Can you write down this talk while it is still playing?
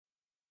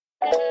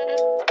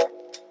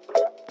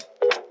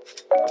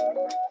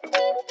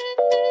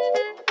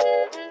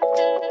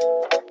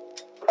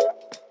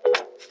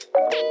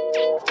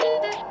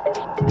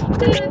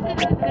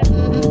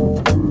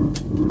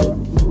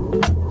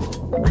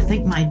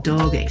my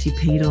dog actually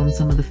peed on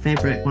some of the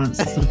fabric once,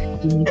 sort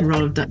of a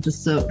roll of Dutch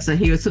silk. So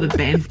he was sort of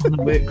banned from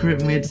the workroom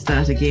and we had to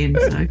start again.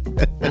 So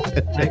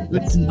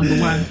that's number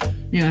one,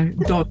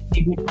 dog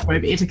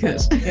wardrobe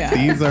etiquette. Yeah.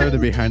 These are the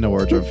behind the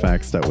wardrobe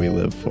facts that we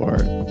live for.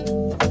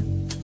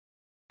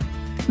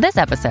 This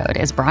episode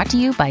is brought to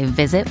you by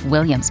Visit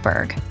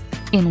Williamsburg.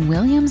 In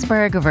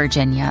Williamsburg,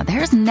 Virginia,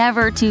 there's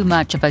never too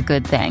much of a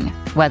good thing.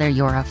 Whether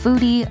you're a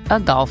foodie, a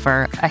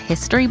golfer, a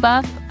history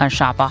buff, a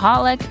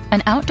shopaholic,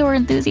 an outdoor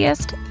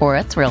enthusiast, or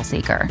a thrill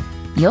seeker,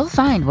 you'll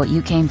find what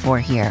you came for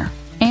here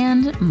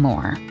and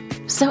more.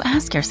 So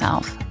ask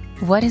yourself,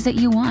 what is it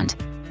you want?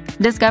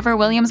 Discover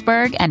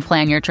Williamsburg and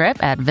plan your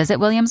trip at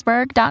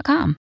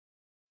visitwilliamsburg.com.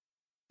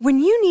 When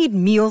you need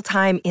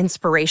mealtime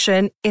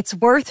inspiration, it's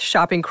worth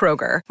shopping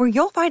Kroger, where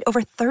you'll find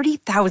over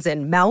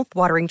 30,000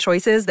 mouth-watering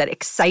choices that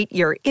excite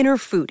your inner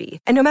foodie.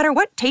 And no matter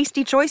what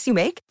tasty choice you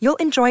make, you'll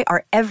enjoy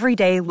our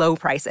everyday low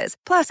prices,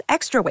 plus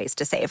extra ways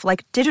to save,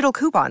 like digital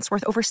coupons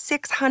worth over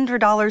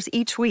 $600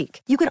 each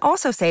week. You can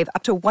also save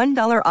up to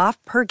 $1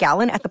 off per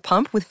gallon at the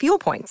pump with fuel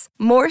points.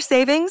 More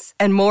savings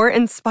and more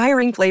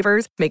inspiring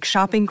flavors make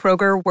shopping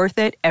Kroger worth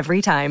it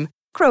every time.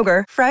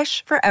 Kroger,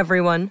 fresh for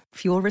everyone.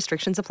 Fuel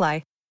restrictions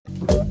apply.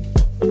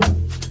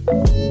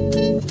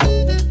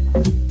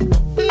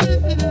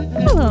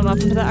 Hello and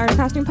welcome to the Art of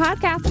Costume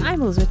Podcast.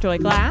 I'm Elizabeth Joy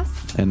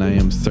Glass. And I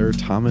am Sir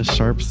Thomas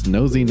Sharp's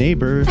nosy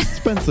neighbor,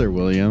 Spencer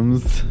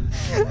Williams.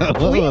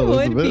 Hello, We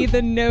Elizabeth. would be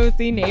the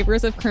nosy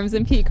neighbors of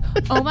Crimson Peak.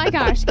 Oh my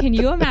gosh, can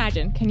you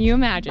imagine?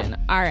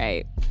 All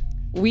right.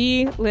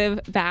 We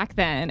live back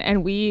then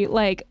and we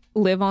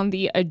live on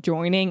the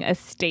adjoining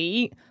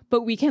estate,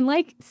 but we can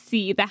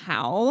see the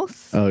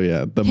house. Oh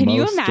yeah, Can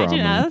you most imagine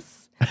drama. us?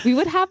 We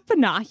would have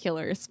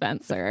binoculars,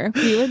 Spencer.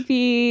 We'd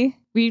be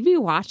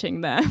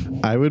watching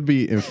them. I would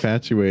be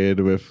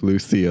infatuated with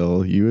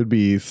Lucille. You would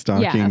be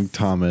stalking Yes.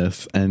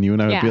 Thomas, and you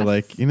and I would be Yes.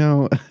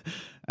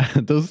 like,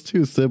 those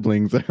two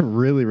siblings are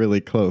really, really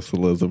close,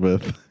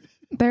 Elizabeth.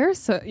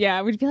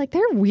 We'd be like,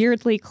 they're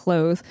weirdly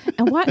close.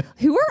 And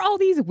who are all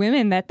these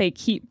women that they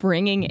keep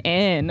bringing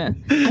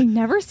in? I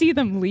never see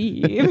them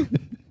leave.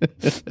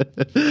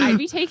 I'd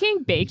be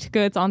taking baked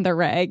goods on the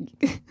reg.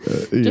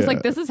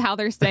 This is how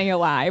they're staying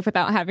alive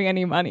without having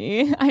any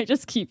money. I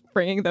just keep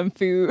bringing them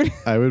food.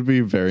 I would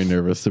be very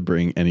nervous to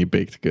bring any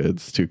baked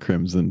goods to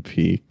Crimson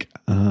Peak.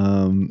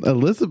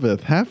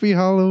 Elizabeth, happy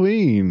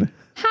Halloween.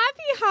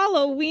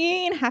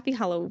 Happy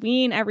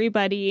Halloween,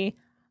 everybody.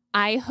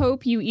 I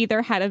hope you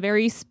either had a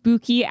very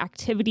spooky,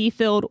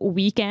 activity-filled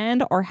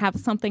weekend or have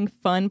something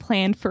fun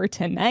planned for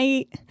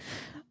tonight.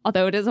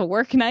 Although it is a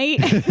work night.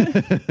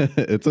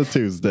 It's a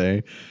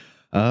Tuesday.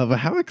 But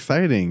how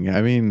exciting.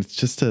 I mean,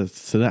 just to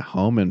sit at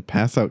home and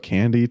pass out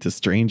candy to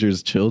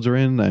strangers'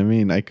 children. I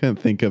mean, I couldn't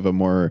think of a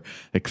more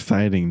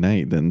exciting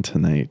night than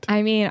tonight.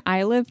 I mean,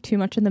 I live too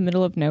much in the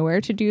middle of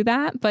nowhere to do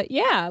that. But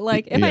yeah,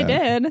 if I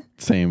did.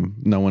 Same.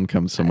 No one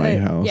comes to my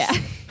house. Yeah.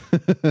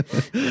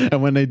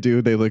 And when they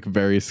do, they look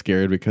very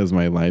scared because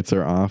my lights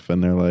are off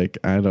and they're like,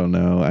 I don't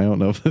know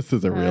if this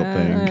is a real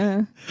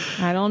thing.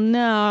 I don't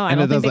know. I And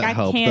don't it think they doesn't got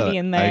help candy that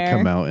in there. I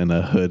come out in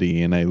a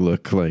hoodie and I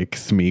look like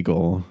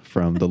Smeagol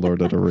from The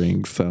Lord of the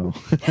Rings. So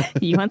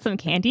You want some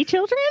candy,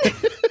 children?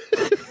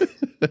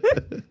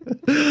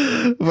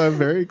 Well, I'm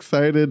very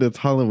excited. It's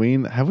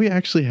Halloween. Have we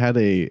actually had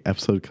a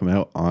episode come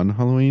out on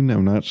Halloween?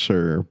 I'm not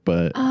sure,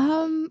 but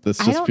this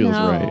I just don't feels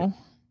know. right.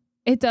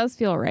 It does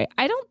feel right.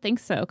 I don't think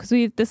so because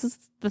this is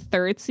the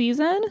third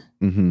season.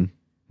 Mm-hmm.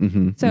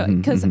 Mm-hmm. So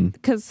mm-hmm.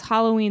 because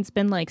Halloween's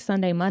been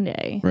Sunday,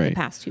 Monday the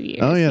past 2 years.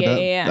 Oh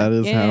yeah, that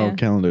is how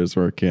calendars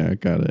work. Yeah, I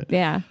got it.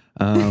 Yeah.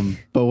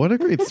 But what a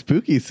great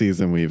spooky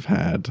season we've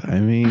had.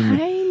 I mean,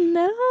 I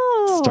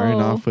know.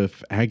 starting off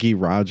with Aggie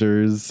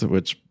Rogers,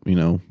 which,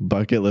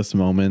 bucket list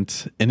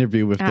moment,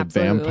 interview with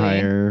Absolutely. the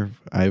vampire.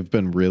 I've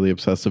been really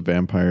obsessed with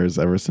vampires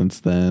ever since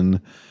then.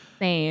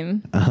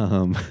 Same.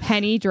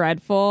 Penny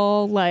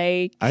Dreadful,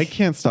 I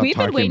can't stop we've been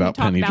talking waiting about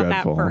to talk Penny about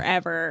Dreadful. that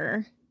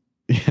forever.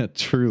 Yeah,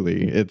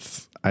 truly.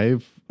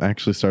 I've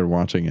actually started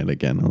watching it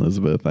again,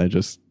 Elizabeth.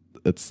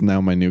 It's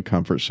now my new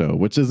comfort show,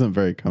 which isn't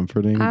very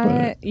comforting,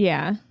 but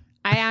yeah.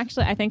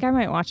 I think I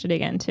might watch it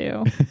again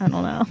too. I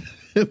don't know.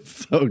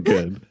 it's so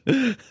good.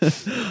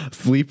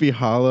 Sleepy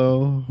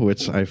Hollow,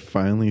 which I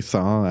finally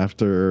saw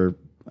after,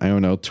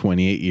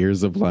 28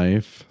 years of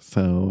life.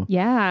 So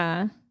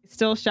Yeah.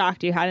 Still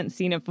shocked you hadn't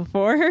seen it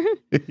before.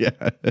 yeah,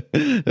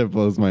 it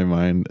blows my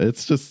mind.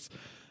 It's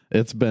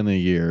been a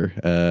year.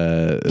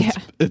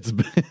 It's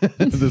been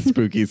the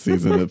spooky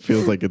season. It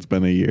feels like it's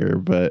been a year,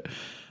 but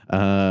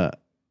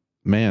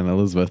man,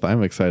 Elizabeth,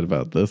 I'm excited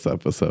about this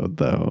episode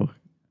though.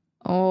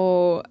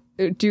 Oh,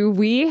 do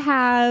we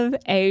have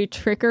a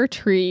trick or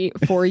treat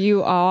for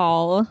you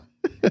all?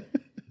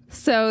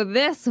 So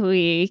this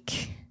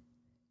week,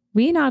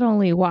 we not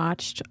only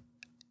watched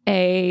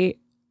a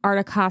Art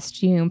of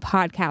Costume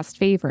podcast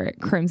favorite,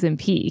 Crimson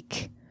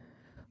Peak.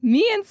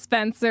 Me and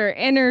Spencer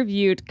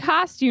interviewed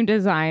costume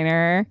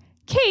designer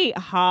Kate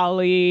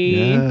Hawley.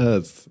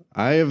 Yes.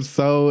 I am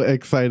so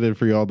excited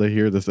for y'all to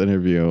hear this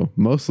interview,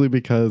 mostly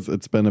because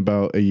it's been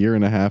about a year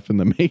and a half in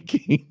the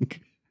making.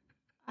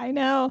 I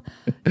know.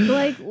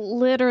 Like,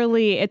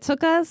 literally, it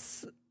took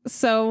us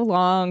so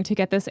long to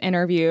get this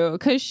interview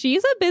because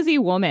she's a busy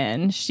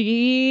woman.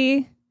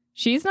 She's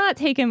not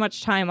taking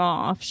much time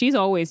off. She's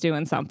always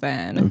doing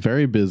something.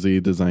 Very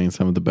busy designing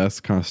some of the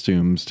best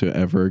costumes to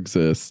ever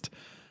exist.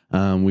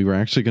 We were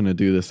actually going to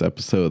do this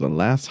episode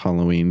last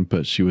Halloween,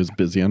 but she was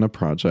busy on a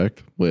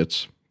project,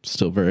 which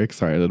still very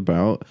excited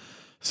about.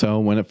 So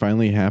when it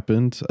finally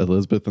happened,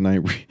 Elizabeth and I,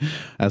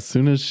 as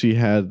soon as she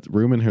had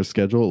room in her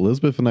schedule,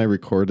 Elizabeth and I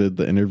recorded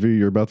the interview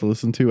you're about to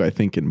listen to, I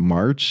think in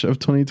March of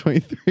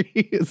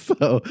 2023.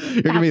 So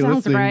you're going to be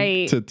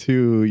listening to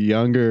two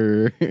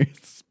younger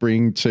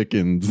spring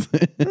chickens.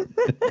 The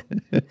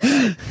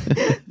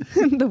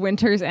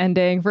winter's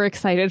ending. We're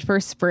excited for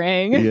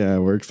spring. Yeah,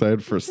 we're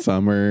excited for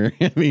summer.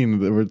 I mean,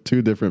 we're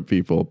two different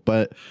people,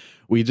 but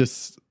we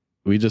just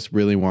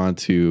really want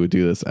to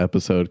do this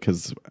episode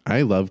because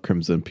I love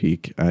Crimson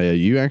Peak.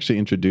 You actually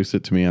introduced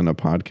it to me on a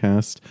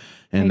podcast,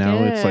 and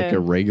now it's like a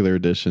regular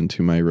addition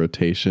to my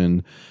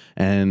rotation.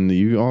 And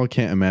you all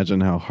can't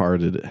imagine how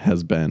hard it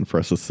has been for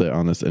us to sit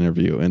on this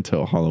interview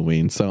until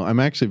Halloween. So I'm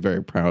actually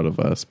very proud of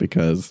us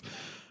because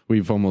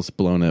we've almost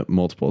blown it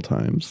multiple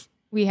times.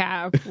 We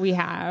have.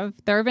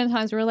 There have been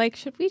times where we're like,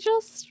 should we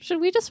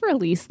just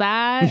release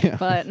that? Yeah.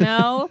 But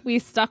no, we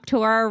stuck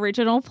to our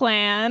original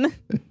plan.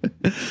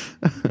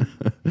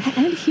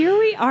 And here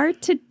we are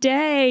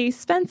today.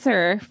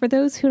 Spencer, for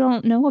those who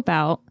don't know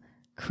about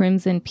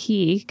Crimson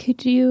Peak,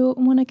 could you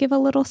want to give a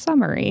little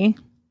summary?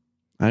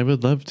 I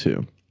would love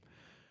to.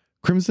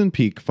 Crimson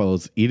Peak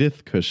follows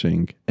Edith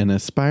Cushing, an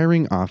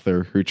aspiring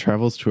author who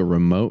travels to a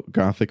remote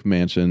Gothic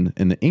mansion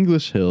in the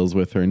English hills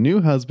with her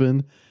new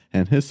husband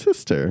and his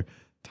sister,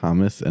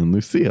 Thomas and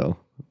Lucille.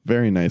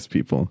 Very nice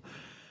people.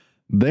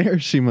 There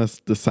she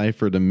must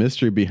decipher the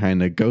mystery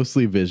behind the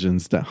ghostly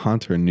visions that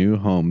haunt her new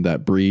home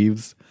that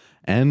breathes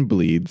and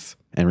bleeds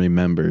and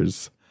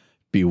remembers.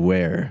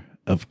 Beware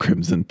of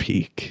Crimson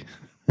Peak.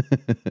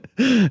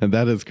 And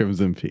that is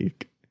Crimson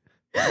Peak.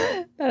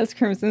 That is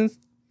Crimson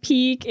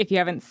Peak. If you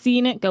haven't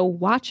seen it, go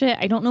watch it.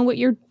 I don't know what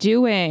you're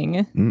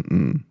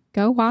doing.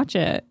 Go watch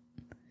it.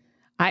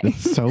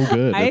 It's so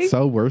good. It's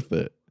so worth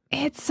it.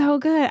 It's so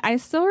good. I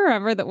still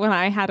remember that when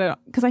I had it,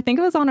 because I think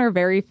it was on our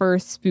very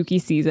first spooky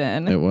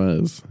season. It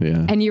was,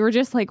 yeah. And you were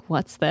just like,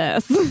 what's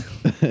this?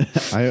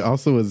 I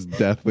also was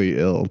deathly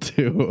ill,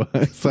 too.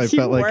 So I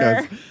felt like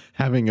I was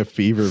having a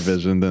fever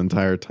vision the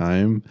entire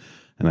time.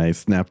 And I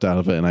snapped out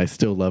of it, and I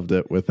still loved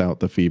it without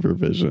the fever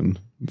vision.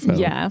 So.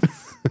 Yes.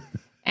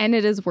 And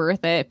it is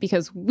worth it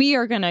because we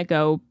are going to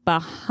go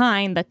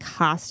behind the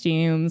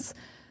costumes.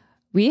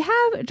 We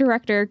have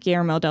director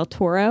Guillermo del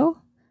Toro,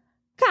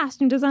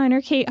 costume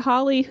designer Kate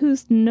Hawley,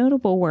 whose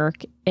notable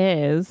work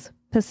is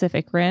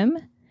Pacific Rim,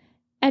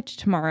 Edge of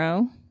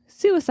Tomorrow,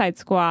 Suicide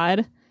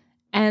Squad,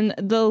 and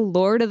the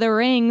Lord of the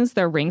Rings,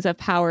 the Rings of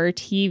Power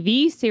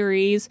TV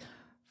series,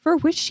 for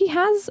which she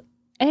has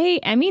an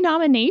Emmy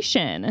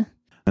nomination.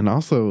 And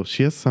also,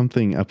 she has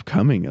something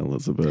upcoming,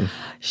 Elizabeth.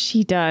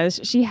 She does.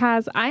 She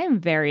has. I am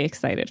very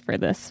excited for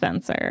this,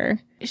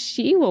 Spencer.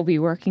 She will be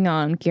working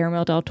on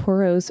Guillermo del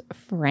Toro's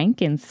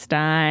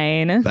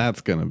Frankenstein.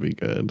 That's going to be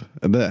good.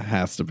 That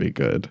has to be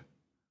good.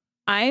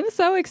 I'm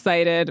so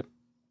excited.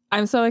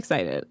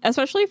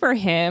 Especially for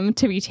him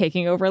to be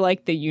taking over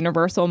like the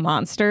Universal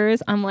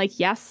monsters. I'm like,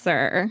 yes,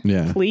 sir.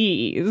 Yeah.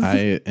 Please.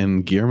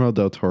 And Guillermo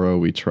del Toro,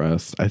 we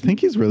trust. I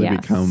think he's really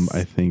become,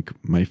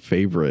 my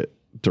favorite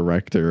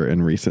director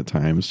in recent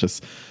times.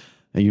 Just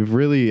I've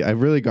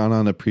really gone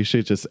on to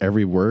appreciate just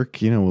every work,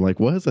 like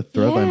what is a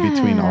thread line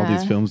between all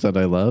these films that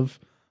I love?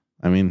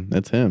 I mean,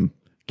 it's him.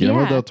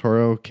 Guillermo del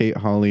Toro, Kate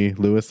Hawley,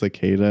 Louis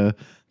Aceda,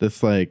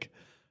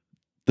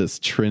 this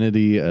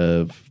trinity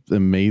of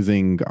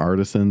amazing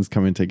artisans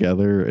coming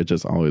together. It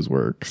just always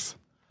works.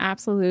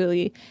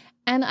 Absolutely.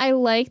 And I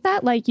like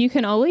that, like, you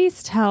can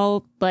always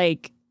tell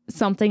like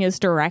something is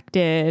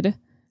directed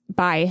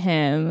by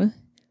him,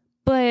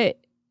 but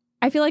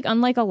I feel like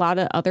unlike a lot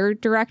of other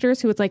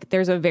directors who it's like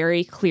there's a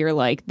very clear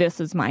like this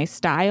is my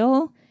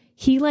style,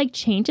 he like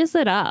changes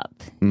it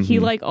up. Mm-hmm. He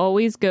like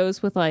always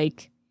goes with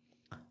like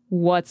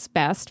what's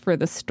best for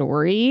the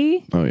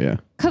story. Oh yeah.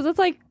 Cuz it's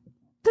like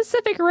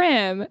Pacific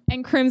Rim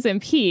and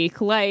Crimson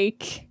Peak,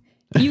 like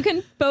you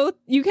can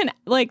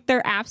like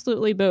they're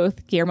absolutely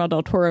both Guillermo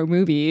del Toro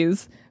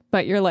movies,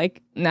 but you're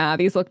like, nah,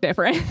 these look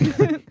different.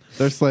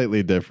 They're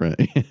slightly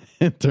different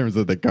in terms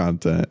of the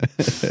content.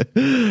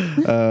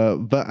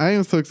 But I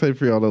am so excited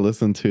for y'all to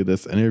listen to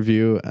this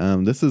interview.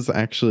 This is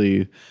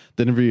actually,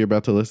 the interview you're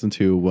about to listen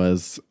to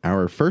was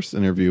our first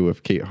interview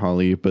with Kate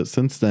Hawley. But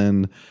since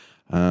then,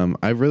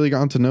 I've really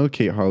gotten to know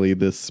Kate Hawley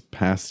this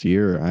past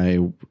year. I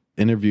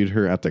interviewed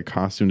her at the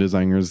Costume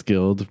Designers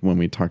Guild when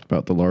we talked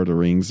about the Lord of the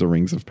Rings, the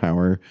Rings of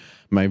Power.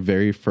 My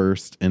very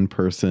first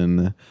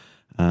in-person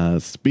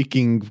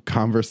speaking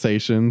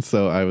conversation.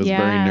 So I was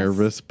very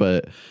nervous,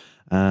 but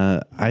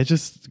I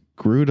just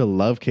grew to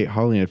love Kate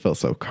Hawley, and I felt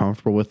so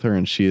comfortable with her,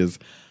 and she is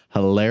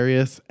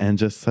hilarious and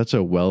just such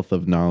a wealth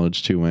of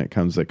knowledge too when it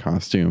comes to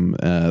costume.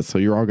 So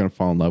you're all going to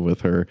fall in love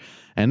with her.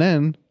 And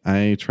then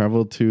I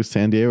traveled to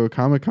San Diego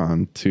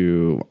Comic-Con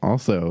to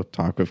also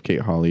talk with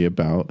Kate Hawley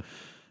about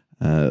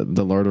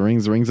the Lord of the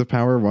Rings, Rings of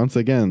Power once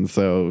again.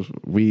 So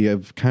we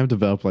have kind of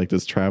developed like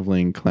this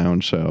traveling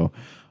clown show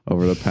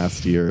over the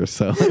past year.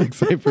 So I'm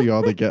excited for you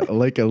all to get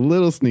like a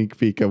little sneak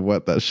peek of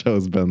what that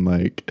show's been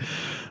like.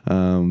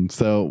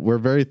 So we're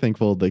very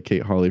thankful to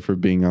Kate Hawley for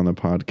being on the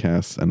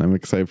podcast, and I'm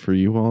excited for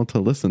you all to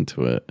listen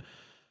to it.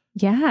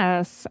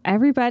 Yes,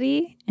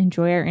 everybody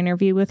enjoy our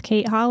interview with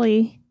Kate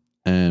Hawley.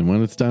 And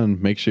when it's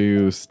done, make sure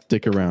you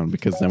stick around,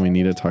 because then we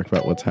need to talk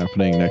about what's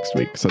happening next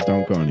week. So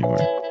don't go anywhere.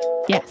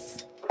 Yes.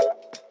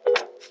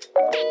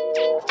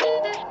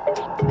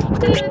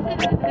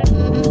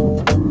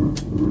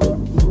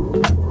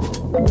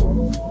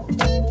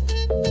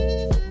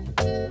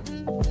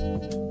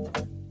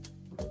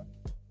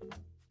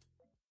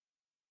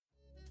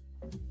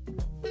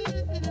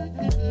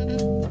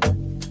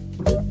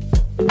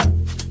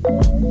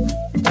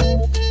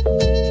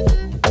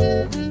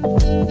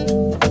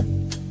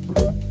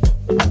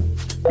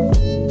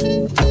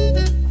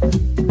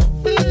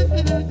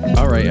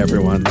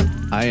 Everyone,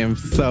 I am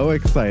so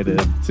excited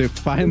to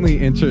finally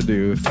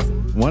introduce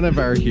one of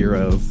our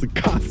heroes,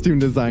 costume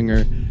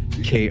designer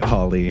Kate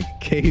Hawley.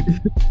 Kate,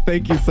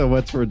 thank you so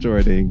much for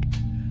joining.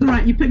 All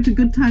right, you picked a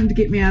good time to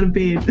get me out of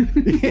bed.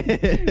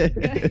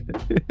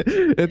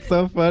 It's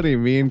so funny.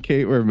 Me and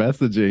Kate were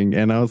messaging,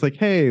 and I was like,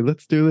 hey,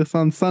 let's do this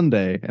on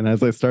Sunday. And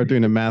as I start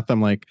doing the math,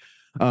 I'm like,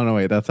 oh, no,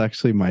 wait, that's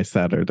actually my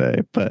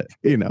Saturday. But,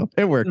 you know,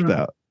 it worked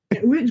out.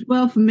 It worked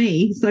well for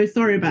me, so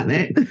sorry about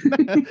that.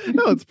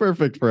 No, it's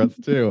perfect for us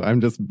too. I'm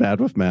just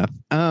bad with math.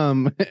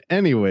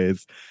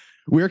 Anyways,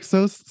 we're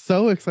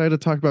so excited to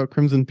talk about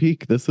Crimson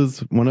Peak. This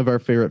is one of our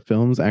favorite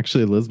films.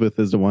 Actually, Elizabeth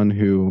is the one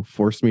who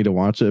forced me to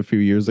watch it a few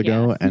years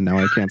ago, yes. And now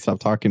I can't stop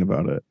talking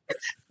about it.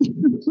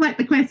 It's like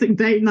the classic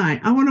date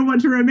night. I want to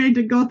watch a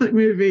romantic gothic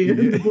movie.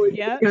 And the boy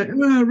go,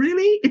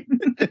 really?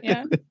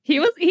 Yeah.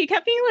 He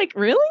kept being like,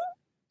 really?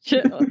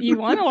 You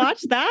want to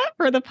watch that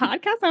for the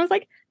podcast? And I was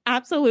like,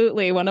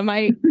 absolutely, one of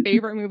my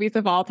favorite movies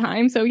of all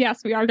time. So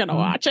yes, we are going to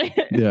watch it.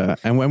 Yeah.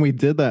 And when we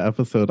did that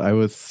episode, I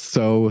was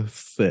so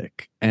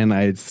sick. And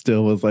I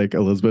still was like,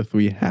 Elizabeth,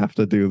 we have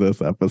to do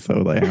this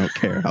episode. Like, I don't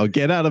care. I'll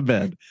get out of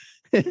bed.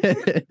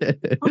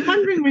 I'm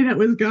wondering where that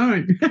was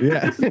going.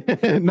 Yeah.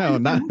 No,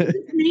 not.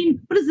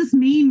 What does this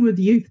mean with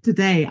youth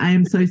today? I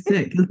am so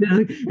sick.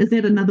 Is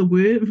that another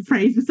word,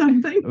 phrase or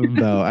something?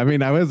 No, I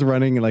mean, I was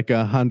running like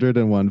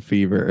 101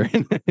 fever.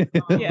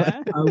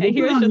 Yeah.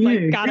 He was just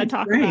like, gotta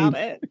talk about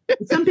it.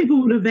 Some people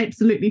would have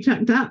absolutely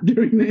chucked up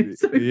during that.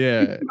 So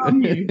yeah.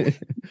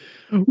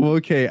 Well,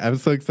 okay. I'm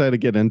so excited to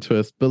get into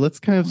this, but let's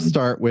kind of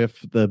start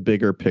with the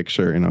bigger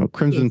picture. You know,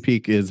 Crimson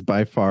Peak is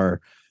by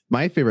far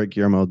my favorite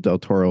Guillermo del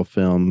Toro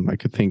film. I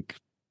could think,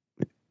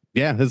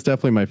 yeah, it's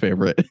definitely my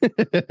favorite.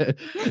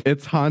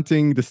 It's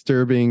haunting,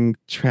 disturbing,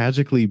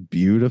 tragically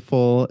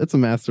beautiful. It's a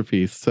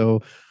masterpiece.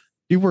 So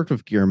you've worked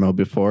with Guillermo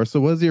before. So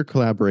what is your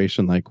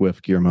collaboration like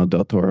with Guillermo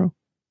del Toro?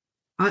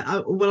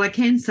 Well, I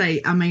can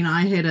say, I mean,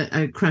 I had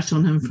a crush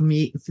on him from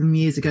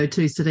years ago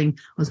too. I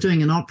was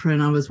doing an opera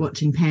and I was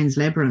watching Pan's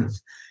Labyrinth.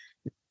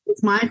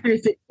 It's my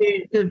first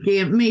experience of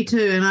Guillermo, me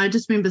too. And I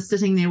just remember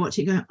sitting there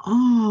watching, going,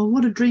 oh,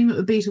 what a dream it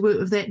would be to work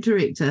with that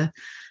director.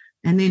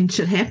 And then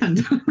shit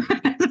happened.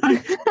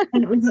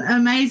 And it was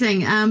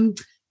amazing.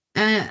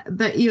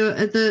 But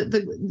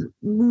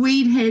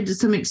we'd had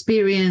some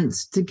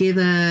experience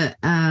together.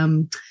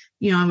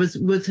 I was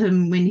with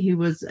him when he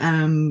was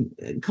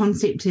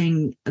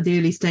concepting the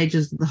early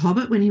stages of The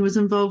Hobbit, when he was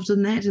involved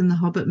in the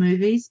Hobbit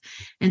movies.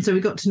 And so we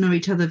got to know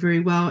each other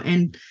very well.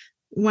 And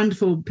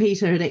wonderful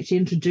Peter had actually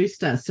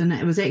introduced us, and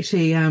it was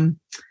actually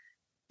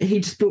he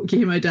just brought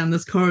Guillermo down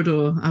this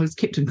corridor. I was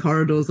kept in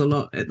corridors a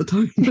lot at the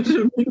time.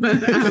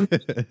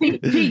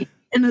 But Pete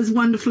in his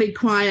wonderfully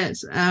quiet,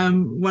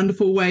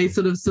 wonderful way,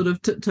 sort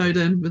of tiptoed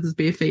in with his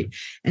bare feet,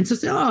 and so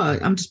said, "Oh,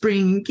 I'm just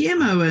bringing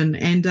Guillermo in."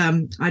 And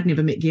I'd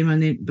never met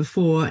Guillermo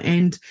before,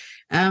 and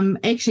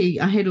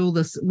actually I had all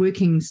this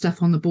working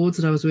stuff on the boards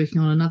that I was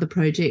working on another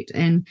project,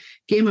 and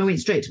Guillermo went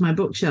straight to my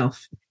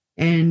bookshelf,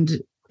 and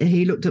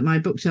he looked at my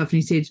bookshelf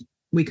and he said,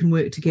 we can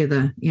work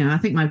together. You know, I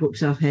think my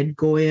bookshelf had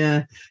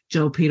Goya,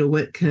 Joel Peter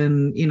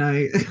Witkin,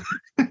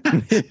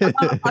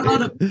 a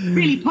lot of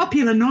really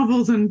popular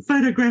novels and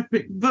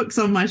photographic books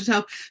on my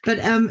shelf. But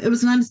it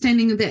was an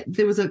understanding that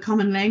there was a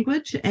common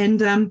language. And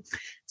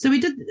so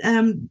we did,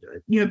 a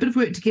bit of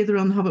work together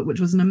on The Hobbit, which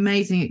was an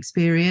amazing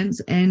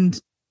experience.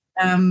 And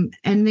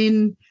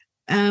then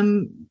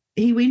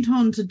he went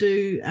on to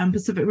do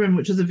Pacific Rim,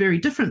 which was a very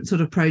different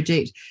sort of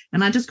project.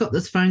 And I just got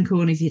this phone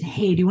call and he said,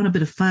 hey, do you want a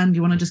bit of fun? Do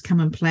you want to just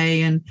come and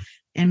play? And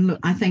look,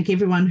 I think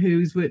everyone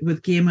who's worked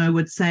with Guillermo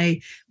would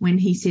say when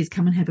he says,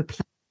 come and have a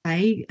play,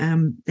 say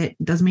that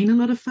does mean a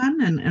lot of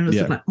fun, and it was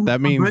Yeah, like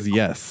that means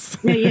yes.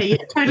 yeah,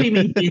 totally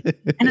means yes.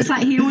 And it's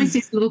like he always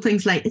says little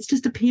things like it's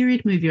just a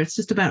period movie, or it's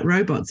just about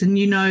robots, and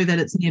you know that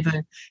it's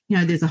never,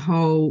 there's a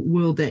whole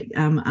world that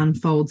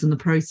unfolds in the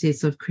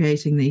process of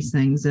creating these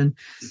things, and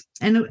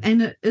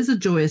it is a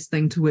joyous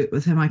thing to work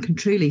with him. I can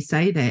truly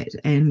say that,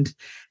 and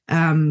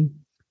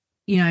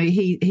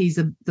he's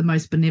the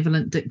most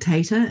benevolent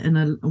dictator in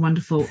a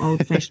wonderful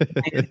old-fashioned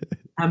way.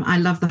 I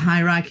love the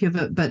hierarchy of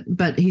it,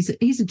 but he's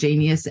a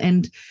genius,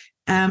 and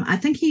I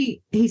think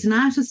he's an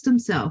artist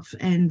himself,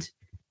 and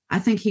I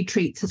think he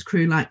treats his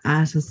crew like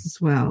artists as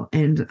well.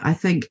 And I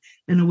think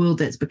in a world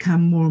that's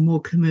become more and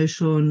more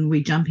commercial, and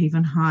we jump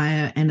even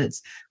higher, and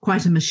it's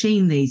quite a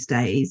machine these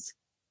days,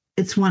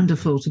 it's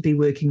wonderful to be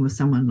working with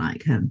someone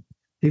like him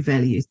who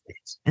values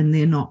that, and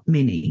they're not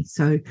many.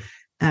 So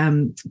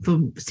for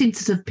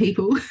sensitive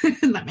people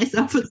like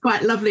myself, it's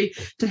quite lovely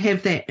to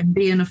have that and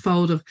be in a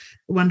fold of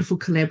wonderful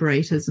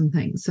collaborators and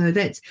things. So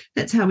that's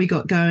how we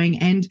got going.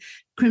 And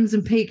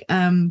Crimson Peak,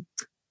 you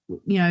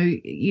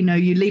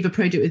leave a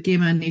project with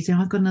Gemma and you say,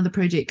 I've got another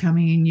project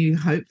coming, and you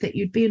hope that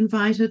you'd be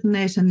invited and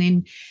that. And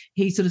then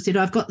he sort of said,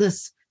 I've got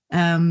this,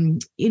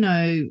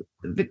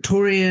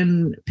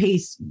 Victorian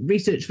piece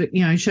research,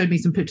 showed me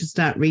some picture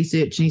start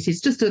research, and he says,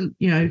 just a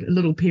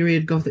little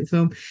period Gothic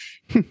film.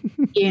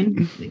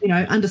 Again,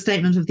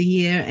 understatement of the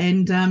year.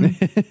 And and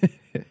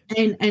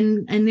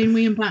then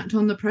we embarked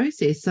on the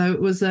process. So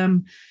it was a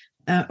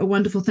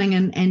wonderful thing.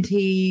 And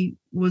he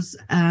was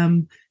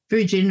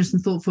very generous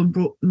and thoughtful and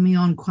brought me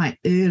on quite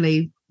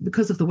early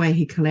because of the way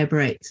he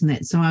collaborates and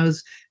that. So I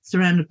was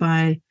surrounded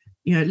by,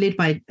 led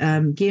by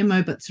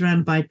Guillermo, but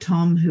surrounded by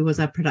Tom, who was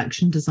our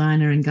production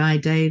designer, and Guy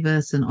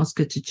Davis and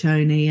Oscar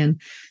Ciccione.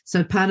 And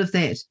so part of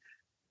that,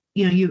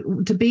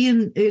 you to be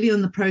in early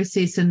in the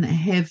process and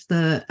have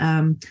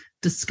the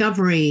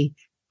discovery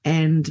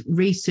and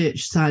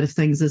research side of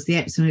things is the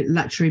absolute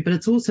luxury, but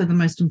it's also the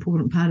most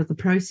important part of the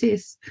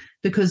process,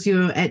 because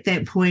you're at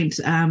that point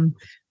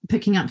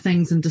picking up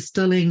things and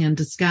distilling and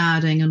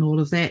discarding and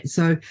all of that.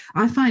 So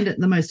I find it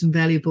the most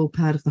invaluable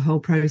part of the whole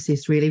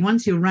process, really.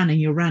 Once you're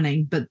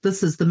running, but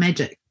this is the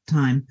magic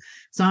time.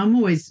 So I'm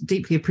always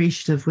deeply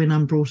appreciative when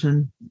I'm brought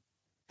in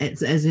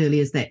as early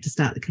as that to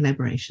start the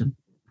collaboration.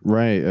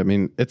 Right. I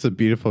mean, it's a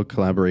beautiful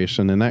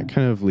collaboration. And that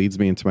kind of leads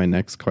me into my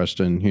next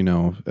question.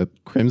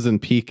 Crimson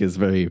Peak is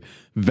very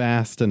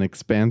vast and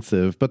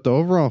expansive, but the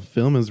overall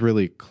film is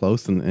really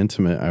close and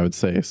intimate, I would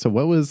say. So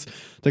what was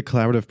the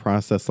collaborative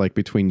process like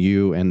between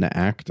you and the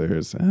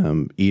actors,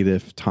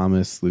 Edith,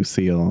 Thomas,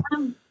 Lucille?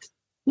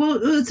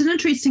 Well, it's an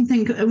interesting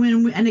thing.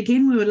 And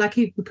again, we were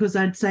lucky because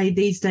I'd say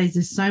these days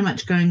there's so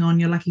much going on.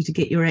 You're lucky to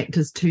get your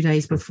actors 2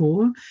 days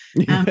before.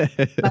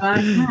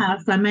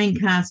 But our main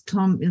cast,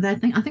 Tom, I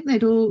think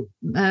they'd all,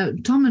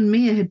 Tom and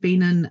Mia had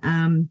been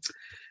in,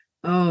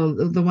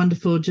 the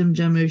wonderful Jim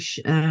Jarmusch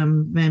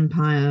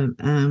vampire.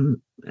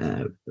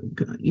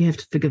 You have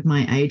to forgive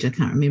my age. I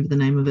can't remember the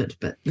name of it,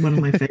 but one of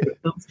my favorite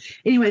films.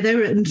 Anyway, they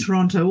were in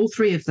Toronto, all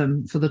three of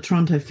them, for the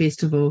Toronto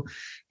Festival.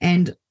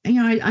 And,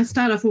 I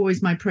start off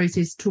always my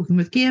process talking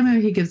with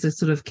Guillermo. He gives a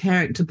sort of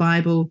character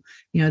Bible.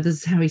 This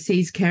is how he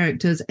sees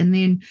characters. And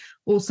then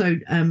also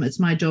it's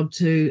my job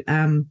to,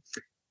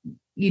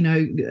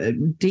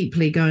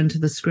 deeply go into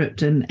the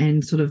script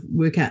and sort of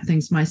work out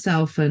things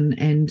myself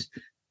and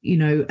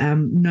know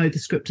the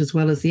script as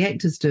well as the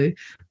actors do.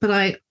 But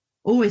I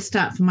always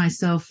start for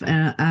myself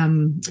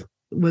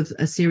with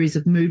a series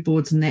of mood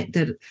boards and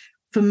that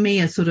for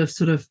me are sort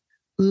of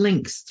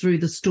links through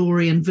the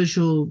story and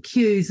visual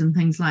cues and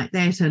things like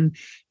that, and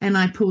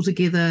I pull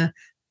together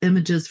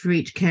images for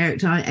each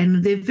character,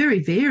 and they're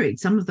very varied.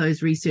 Some of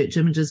those research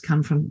images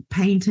come from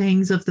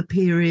paintings of the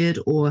period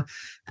or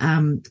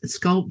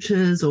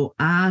sculptures or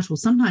art, or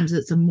sometimes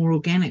it's a more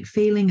organic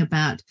feeling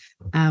about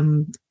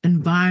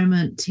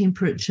environment,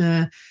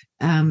 temperature.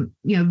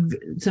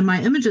 So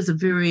my images are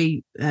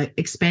very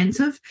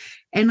expansive,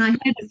 and I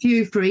had a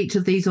few for each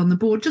of these on the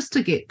board just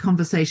to get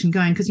conversation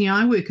going, because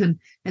I work in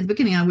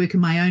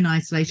my own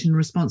isolation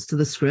response to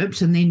the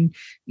script, and then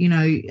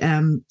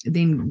the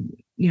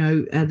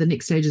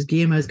next stage is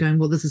Guillermo's going,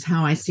 well, this is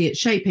how I see it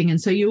shaping,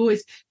 and so you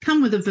always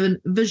come with a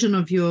vision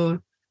of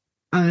your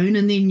own,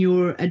 and then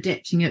you're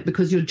adapting it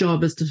because your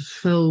job is to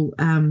fulfill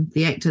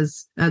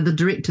the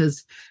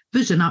director's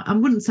vision. I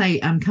wouldn't say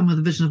come with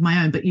a vision of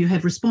my own, but you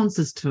have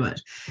responses to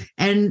it.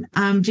 And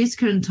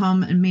Jessica and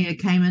Tom and Mia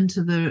came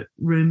into the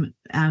room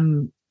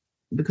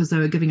because they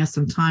were giving us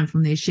some time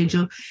from their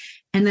schedule,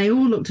 and they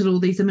all looked at all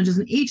these images,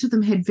 and each of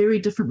them had very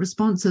different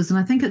responses. And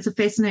I think it's a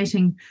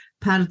fascinating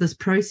part of this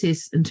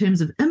process in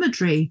terms of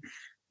imagery,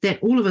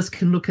 that all of us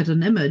can look at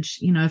an image.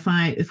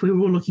 If we were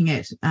all looking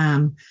at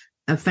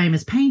a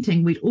famous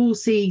painting, we'd all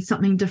see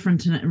something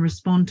different in it and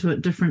respond to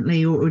it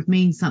differently, or it would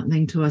mean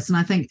something to us. And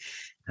I think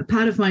a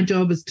part of my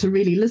job is to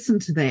really listen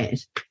to that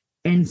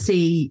and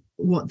see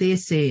what they're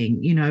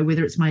seeing,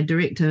 whether it's my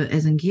director,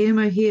 as in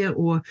Guillermo here,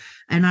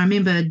 and I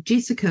remember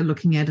Jessica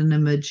looking at an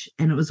image,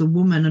 and it was a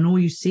woman, and all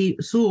you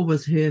saw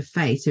was her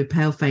face, her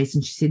pale face,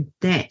 and she said,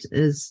 that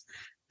is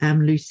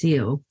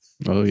Lucille.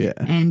 Oh yeah.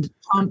 And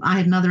Tom, I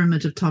had another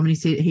image of Tom, and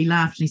he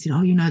laughed and he said,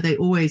 "Oh,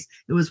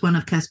 it was one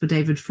of Caspar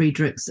David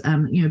Friedrich's,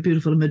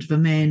 beautiful image of a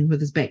man with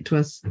his back to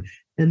us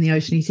in the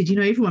ocean." He said,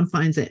 everyone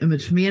finds that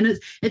image for me, and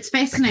it's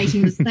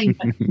fascinating this thing.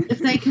 But if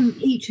they can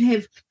each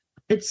have,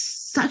 it's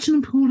such an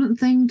important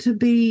thing to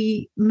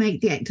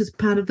make the actors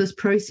part of this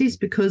process,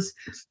 because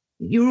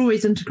you're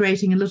always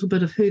integrating a little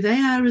bit of who they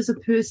are as a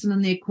person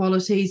and their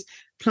qualities,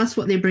 plus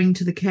what they bring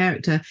to the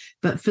character.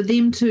 But for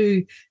them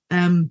to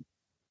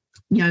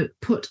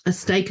put a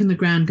stake in the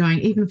ground going,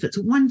 even if it's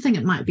one thing,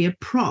 it might be a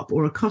prop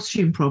or a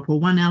costume prop or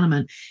one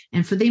element.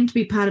 And for them to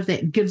be part of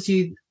that gives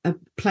you a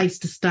place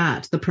to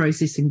start the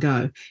process and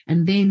go.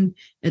 And then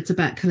it's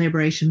about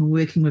collaboration,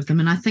 working with them.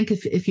 And I think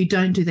if you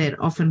don't do that,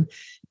 often,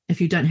 if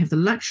you don't have the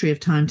luxury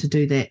of time to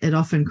do that, it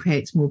often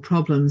creates more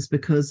problems,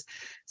 because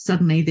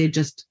suddenly they're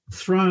just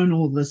thrown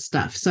all this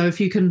stuff. So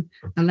if you can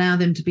allow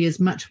them to be as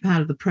much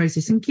part of the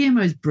process, and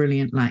Guillermo's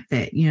brilliant like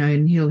that,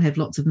 and he'll have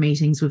lots of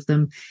meetings with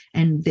them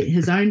and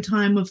his own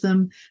time with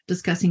them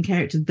discussing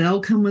characters.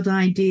 They'll come with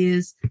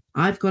ideas.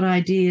 I've got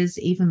ideas,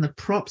 even the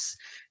props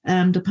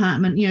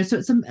department,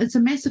 so it's a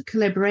massive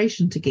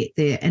collaboration to get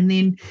there. And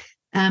then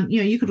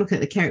you could look at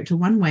the character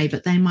one way,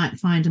 but they might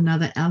find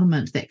another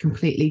element that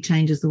completely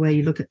changes the way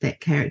you look at that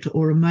character,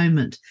 or a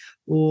moment,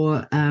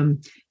 or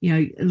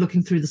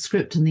looking through the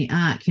script and the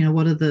arc,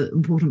 what are the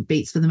important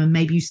beats for them, and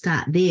maybe you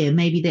start there,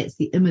 maybe that's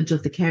the image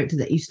of the character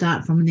that you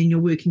start from, and then you're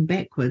working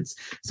backwards.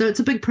 So it's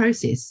a big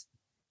process.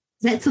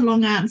 That's a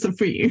long answer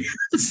for you.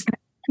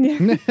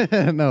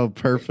 No,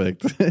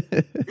 perfect.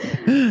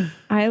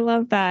 I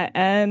love that.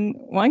 And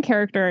one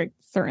character it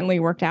certainly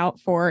worked out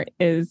for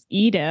is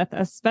Edith,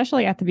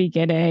 especially at the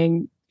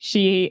beginning.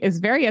 She is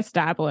very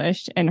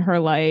established in her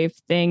life.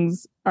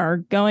 Things are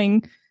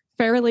going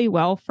fairly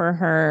well for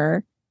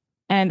her.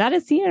 And that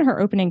is seen in her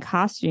opening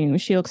costume.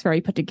 She looks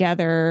very put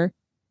together,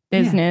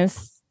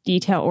 business,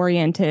 detail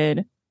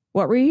oriented.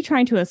 What were you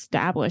trying to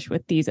establish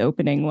with these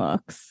opening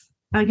looks?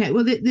 Okay,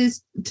 well,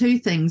 there's two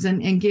things,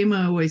 and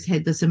Guillermo always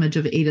had this image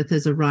of Edith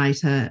as a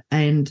writer,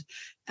 and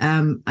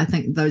I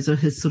think those are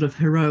his sort of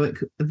heroic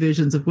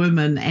versions of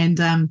women. And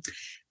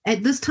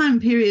at this time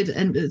period,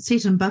 and it's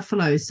set in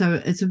Buffalo,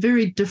 so it's a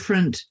very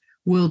different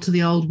world to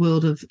the old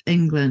world of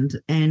England,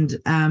 and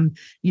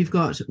you've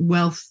got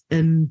wealth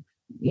in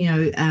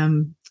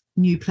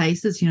new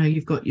places.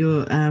 You've got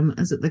your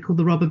they're called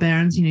the robber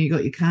barons. You've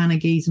got your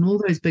Carnegies and all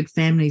those big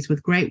families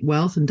with great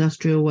wealth,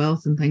 industrial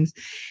wealth and things.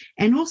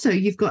 And also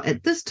you've got,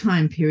 at this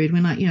time period,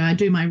 when I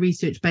do my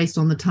research based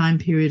on the time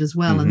period as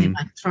well, and then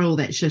I throw all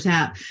that shit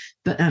out.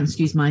 But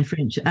excuse my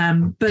French.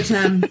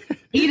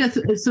 Edith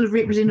is sort of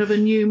representative of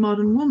a new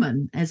modern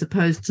woman, as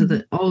opposed to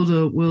the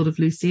older world of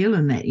Lucille.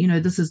 And that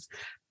this is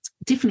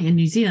definitely in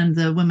New Zealand.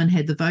 The women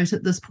had the vote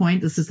at this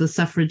point. This is the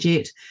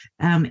suffragette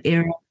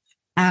era.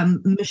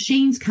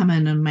 Machines come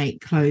in and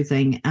make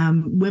clothing.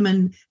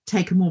 Women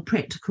take a more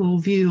practical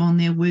view on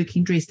their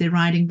working dress. They're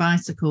riding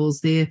bicycles.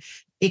 They're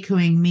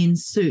echoing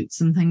men's suits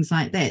and things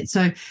like that.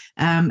 So,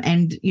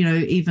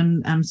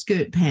 even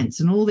skirt pants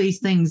and all these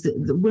things.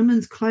 The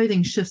women's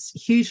clothing shifts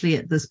hugely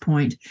at this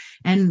point.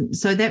 And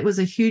so that was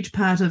a huge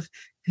part of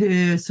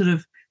her sort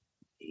of,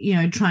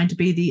 trying to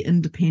be the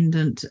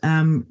independent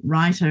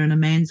writer in a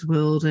man's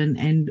world,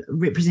 and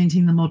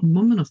representing the modern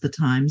woman of the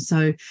time.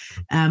 So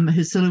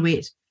her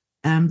silhouette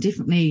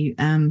definitely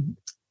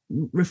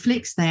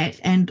reflects that.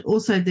 And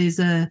also there's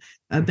a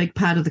big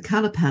part of the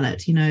color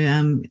palette.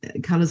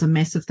 Color's a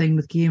massive thing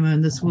with Guillermo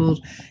in this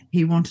world.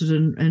 He wanted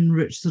in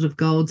rich sort of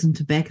golds and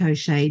tobacco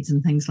shades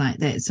and things like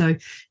that. So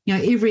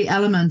every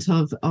element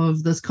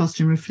of this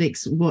costume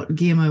reflects what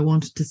Guillermo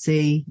wanted to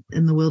see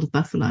in the world of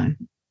Buffalo,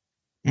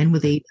 and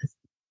with Edith.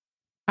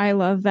 I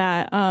love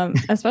that,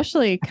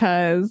 especially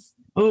because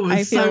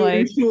I feel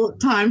like short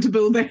time to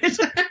build that.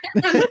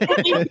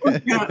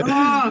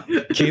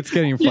 Kate's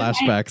getting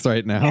flashbacks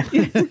right now.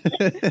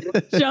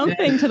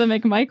 Jumping to the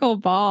McMichael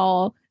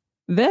ball,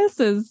 this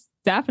is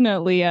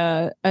definitely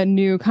a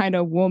new kind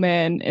of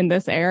woman in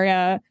this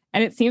area,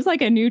 and it seems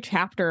like a new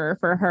chapter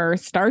for her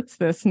starts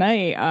this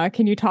night.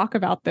 Can you talk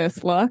about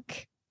this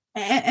look?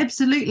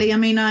 Absolutely. I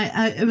mean,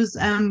 it was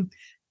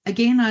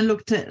again, I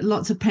looked at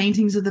lots of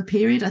paintings of the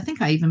period. I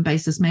think I even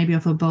based this maybe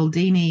off a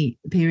Baldini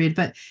period,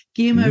 but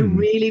Guillermo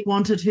really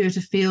wanted her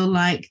to feel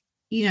like,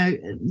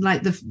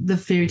 like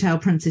the fairy tale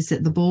princess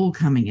at the ball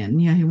coming in.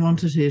 He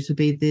wanted her to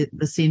be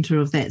the center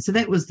of that. So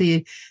that was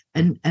the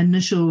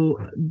initial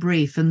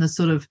brief, and the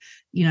sort of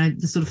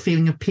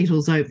feeling of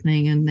petals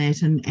opening and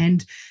that.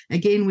 And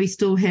again, we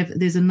still have,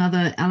 there's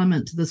another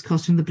element to this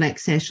costume, the black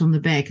sash on the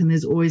back, and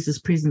there's always this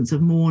presence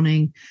of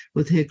mourning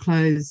with her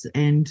clothes,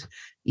 and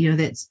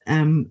that's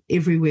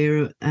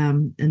everywhere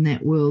in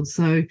that world.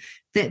 So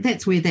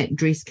that's where that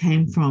dress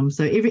came from.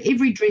 So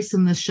every dress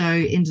in the show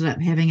ended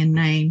up having a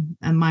name.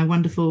 And my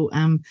wonderful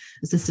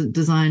assistant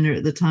designer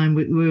at the time,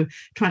 we were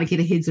trying to get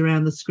our heads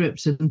around the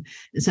script, and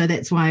so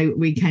that's why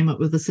we came up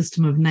with this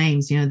system of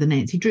names, the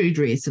Nancy Drew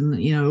dress and,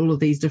 all of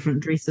these different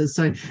dresses.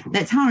 So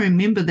that's how I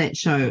remember that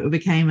show. It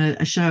became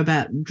a show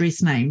about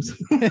dress names.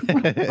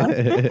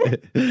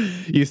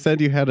 You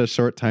said you had a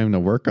short time to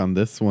work on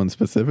this one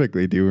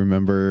specifically. Do you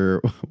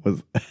remember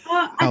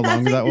how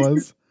long that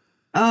was?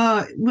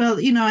 Well,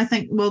 I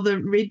think,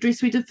 the red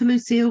dress we did for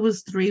Lucille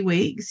was 3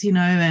 weeks,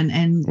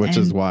 and which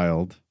is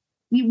wild.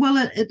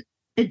 Well, it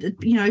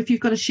if you've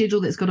got a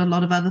schedule that's got a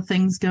lot of other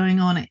things going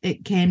on,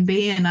 it can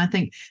be. And I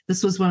think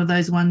this was one of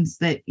those ones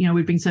that,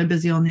 we've been so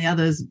busy on the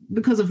others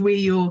because of where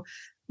you're,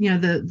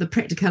 the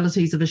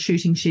practicalities of a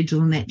shooting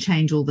schedule and that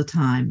change all the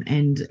time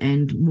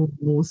and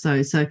more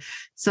so. So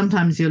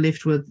sometimes you're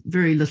left with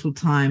very little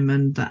time.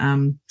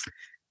 And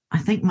I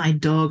think my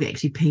dog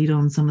actually peed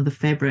on some of the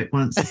fabric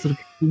once, sort of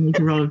make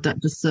a roll of Dutch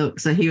silk.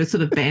 So he was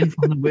sort of banned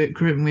from the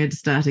workroom and we had to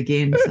start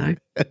again. So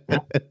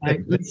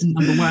lesson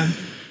number one,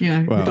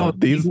 wow,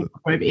 dog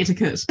wardrobe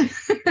etiquette.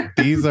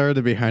 These are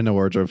the behind the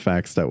wardrobe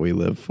facts that we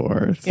live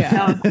for. So.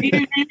 Yeah.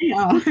 Is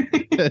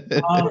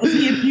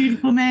he a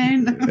beautiful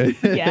man?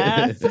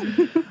 Yes.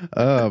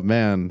 Oh,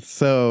 man.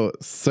 So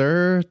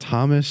Sir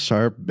Thomas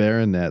Sharp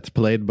Baronet,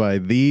 played by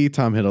the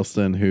Tom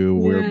Hiddleston, who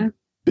we're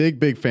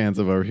big fans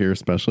of over here,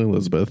 especially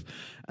Elizabeth.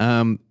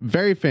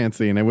 Very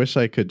fancy, and I wish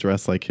I could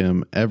dress like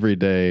him every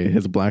day.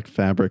 His black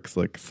fabrics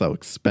look so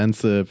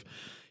expensive.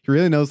 He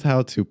really knows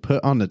how to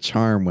put on the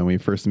charm when we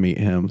first meet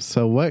him.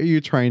 So what are you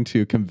trying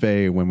to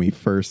convey when we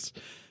first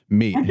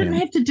meet him? I didn't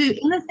have to do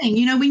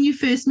anything. When you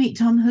first meet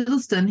Tom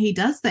Hiddleston, he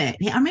does that.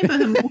 I remember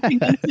him walking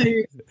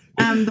into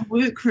the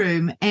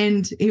workroom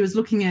and he was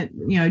looking at,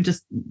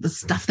 just the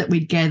stuff that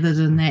we'd gathered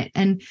and that.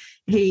 And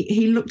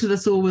he looked at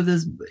us all with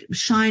his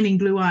shining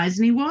blue eyes,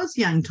 and he was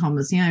young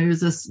Thomas. He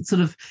was this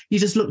sort of, you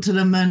just looked at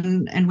him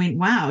and went,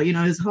 wow,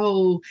 his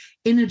whole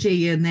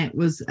energy and that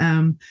was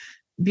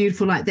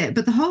beautiful like that.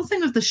 But the whole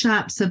thing of the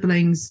Sharp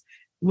siblings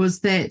was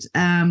that,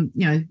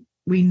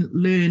 we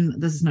learn,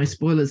 this is no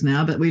spoilers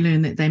now, but we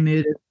learn that they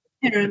murdered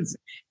parents.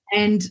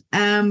 And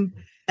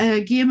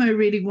Guillermo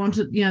really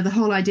wanted, the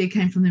whole idea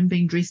came from them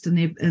being dressed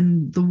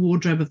in the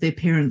wardrobe of their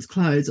parents'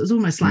 clothes. It was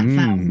almost like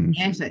Flowers in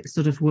the Attic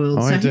sort of world.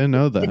 Oh, so I didn't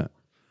know that.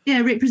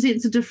 Yeah,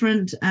 represents a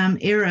different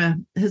era,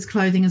 his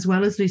clothing as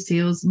well as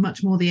Lucille's,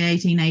 much more the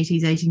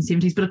 1880s,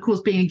 1870s. But of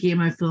course, being a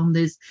Guillermo film,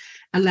 there's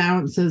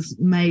allowances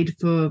made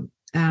for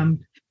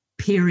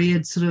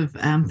period sort of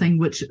thing,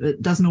 which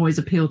doesn't always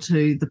appeal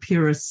to the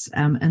purists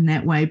in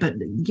that way. But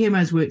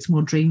Guillermo's work's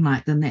more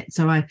dreamlike than that.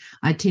 So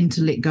I tend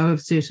to let go of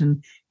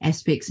certain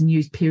aspects and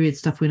use period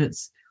stuff when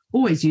it's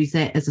always use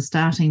that as a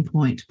starting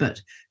point,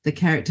 but the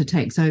character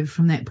takes over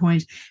from that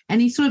point.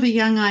 And he's sort of a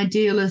young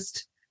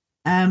idealist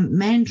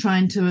man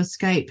trying to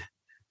escape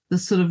the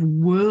sort of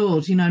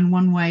world, in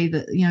one way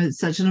that, it's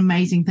such an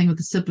amazing thing with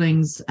the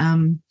siblings,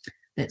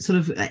 that sort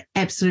of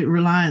absolute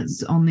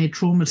reliance on their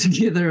trauma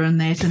together and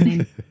that,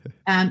 and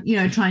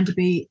then, trying to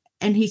be,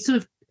 and he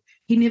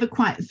never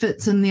quite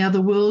fits in the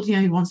other world.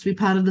 He wants to be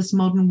part of this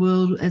modern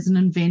world as an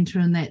inventor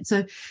and that.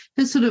 So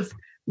his sort of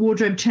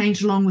wardrobe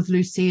changed along with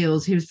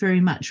Lucille's. He was very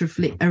much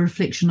a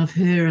reflection of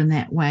her in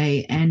that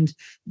way. And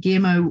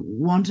Guillermo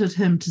wanted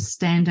him to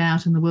stand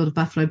out in the world of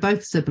Buffalo,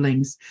 both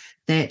siblings,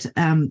 that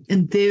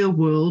in their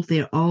world,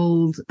 their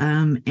old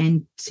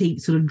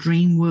antique sort of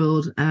dream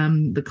world,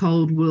 the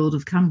cold world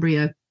of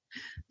Cumbria,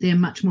 they're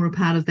much more a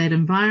part of that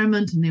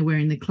environment and they're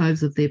wearing the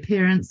clothes of their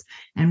parents.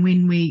 And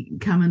when we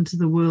come into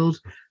the world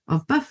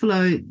of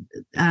Buffalo,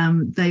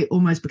 they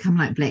almost become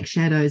like black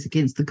shadows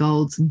against the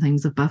golds and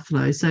things of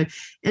Buffalo. So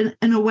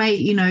in a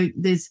way,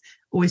 there's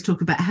always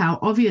talk about how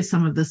obvious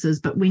some of this is,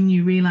 but when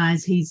you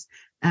realize he's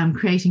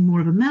creating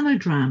more of a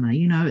melodrama,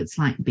 it's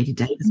like Betty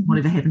Davis,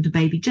 Whatever Happened to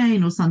Baby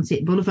Jane or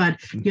Sunset Boulevard,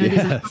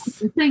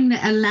 there's a thing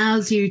that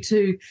allows you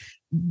to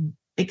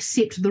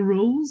accept the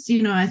rules.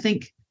 I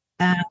think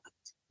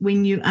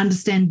when you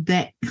understand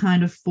that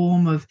kind of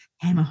form of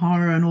Hammer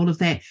horror and all of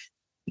that,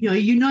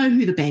 you know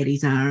who the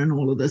baddies are in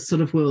all of this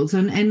sort of worlds,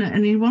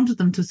 and he wanted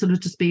them to sort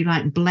of just be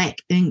like black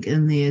ink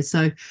in there.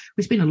 So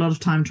we spent a lot of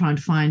time trying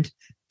to find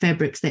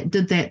fabrics that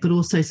did that, but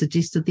also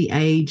suggested the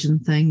age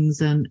and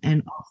things and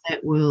of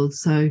that world.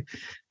 So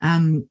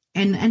and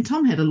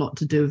Tom had a lot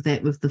to do with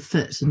that, with the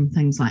fit and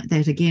things like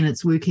that. Again,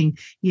 it's working.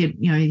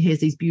 He has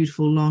these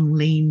beautiful long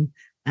lean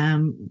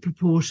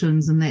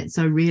proportions and that,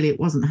 so really it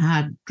wasn't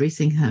hard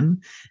dressing him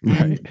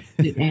and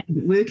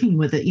working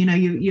with it.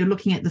 You're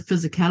looking at the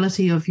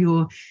physicality of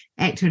your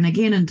actor, and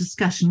again in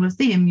discussion with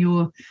them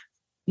you're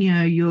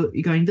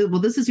going,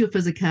 well, this is your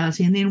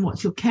physicality, and then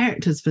what's your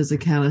character's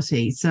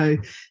physicality? So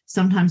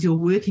sometimes you're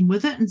working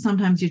with it and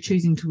sometimes you're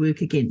choosing to work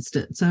against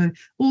it. So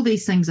all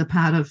these things are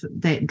part of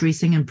that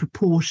dressing and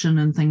proportion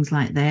and things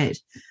like that.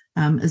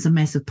 Is a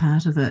massive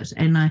part of it.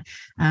 And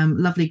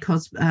Lovely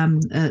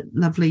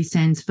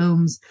Sands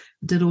Films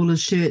did all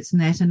his shirts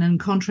and that. And in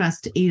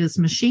contrast to Edith's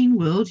Machine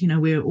World,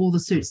 where all the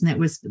suits and that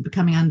was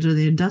becoming under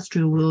the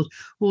industrial world,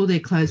 all their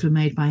clothes were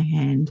made by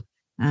hand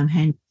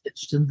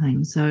stitched and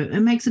things. So it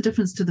makes a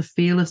difference to the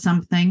feel of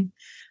something,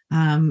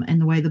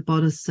 and the way the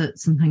bodice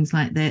sits and things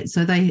like that.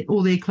 So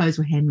all their clothes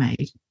were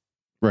handmade.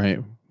 Right.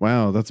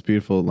 Wow, that's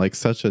beautiful. Like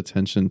such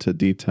attention to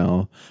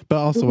detail. But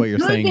also what you're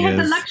saying they have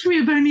is the luxury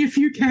of only a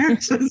few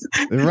characters.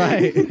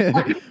 right.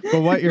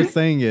 But what you're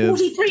saying is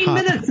 43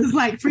 minutes is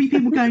like 3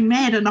 people going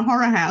mad in a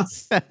horror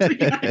house.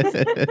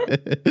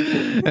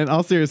 And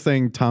also you're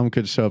saying Tom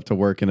could show up to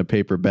work in a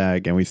paper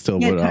bag and we still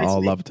would have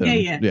all loved him.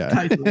 Yeah.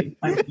 Totally.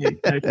 Yeah.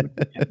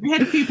 We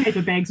had a few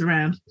paper bags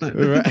around. But.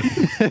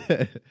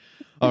 Right.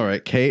 All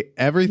right, Kate,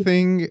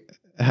 everything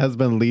has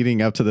been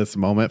leading up to this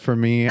moment for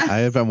me. I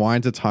have been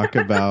wanting to talk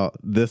about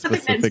this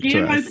specific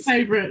dress.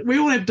 Favorite. We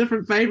all have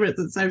different favorites.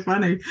 It's so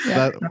funny.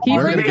 Yeah. He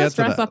brings this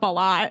dress up a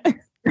lot.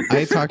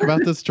 I talk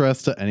about this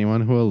dress to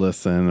anyone who will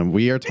listen.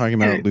 We are talking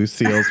about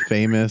Lucille's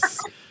famous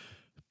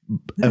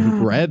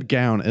red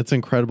gown. It's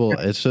incredible.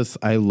 It's just,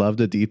 I love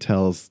the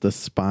details, the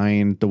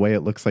spine, the way it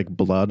looks like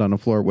blood on the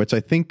floor, which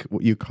I think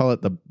you call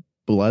it the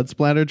blood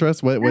splatter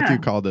dress. What do you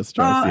call this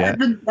dress?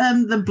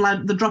 The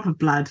blood, the drop of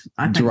blood.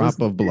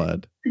 Drop of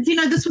blood.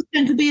 This was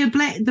going to be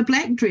the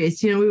black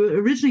dress.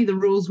 Originally the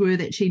rules were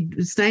that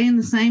she'd stay in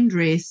the same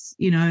dress,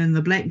 in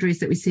the black dress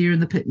that we see her in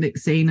the picnic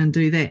scene and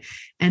do that.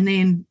 And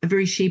then a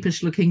very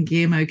sheepish looking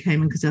Guillermo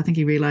came in because I think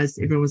he realized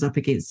everyone was up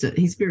against it.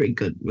 He's very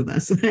good with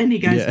us. And he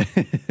goes,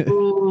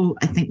 oh,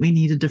 I think we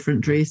need a different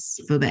dress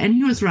for that. And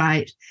he was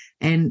right.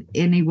 And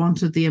he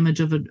wanted the image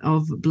of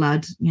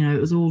blood.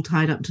 It was all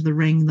tied up to the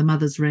ring, the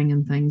mother's ring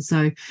and things.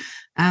 So,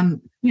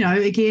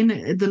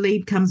 again, the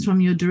lead comes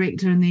from your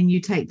director and then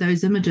you take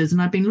those images.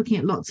 And I've been looking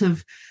at lots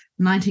of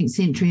 19th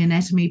century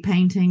anatomy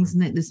paintings,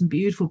 and that there's some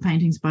beautiful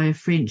paintings by a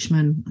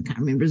Frenchman. I can't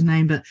remember his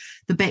name, but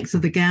the backs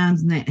of the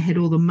gowns and that had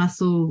all the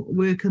muscle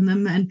work in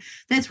them. And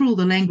that's where all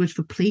the language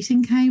for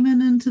pleating came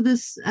into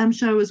this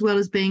show, as well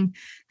as being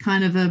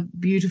kind of a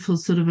beautiful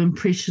sort of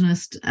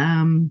impressionist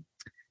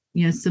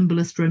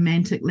symbolist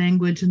romantic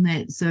language and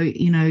that, so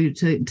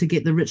to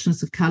get the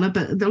richness of color,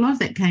 but a lot of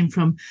that came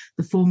from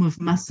the form of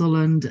muscle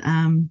and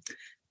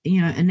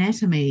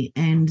anatomy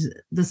and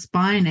the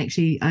spine.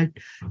 Actually, I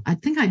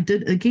think I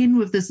did again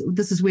with this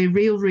is where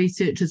real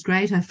research is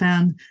great. I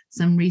found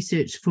some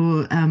research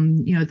for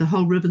the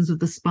whole ribbons of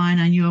the spine.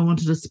 I knew I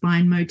wanted a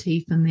spine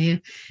motif in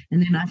there,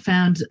 and then I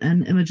found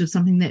an image of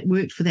something that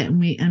worked for that,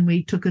 and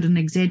we took it and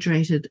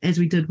exaggerated, as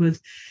we did with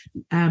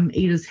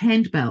Ida's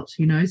hand belt.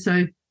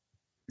 So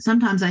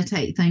sometimes I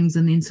take things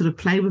and then sort of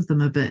play with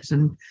them a bit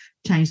and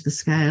change the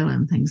scale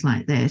and things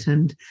like that.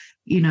 And,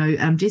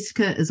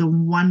 Jessica is a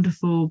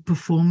wonderful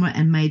performer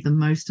and made the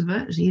most of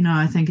it.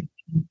 I think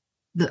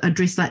a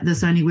dress like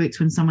this only works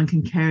when someone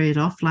can carry it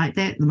off like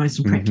that, the most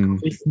impractical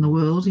dress in the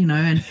world,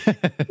 and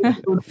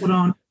put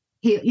on.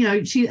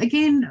 She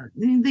again,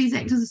 these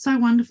actors are so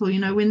wonderful,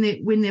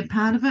 when they're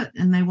part of it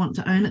and they want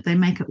to own it, they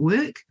make it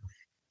work.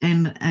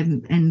 And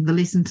the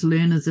lesson to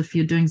learn is if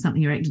you're doing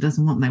something your actor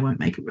doesn't want, they won't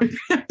make it work.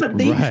 But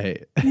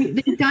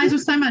these guys were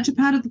so much a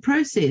part of the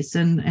process,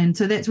 and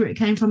so that's where it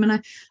came from. And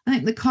I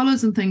think the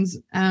collars and things,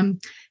 I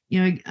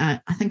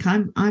think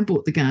I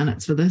bought the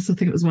garnets for this. I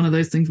think it was one of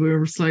those things where we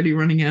were slowly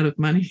running out of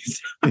money.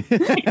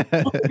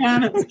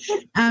 Garnets.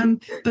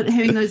 But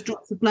having those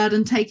drops of blood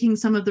and taking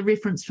some of the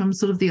reference from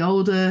sort of the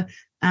older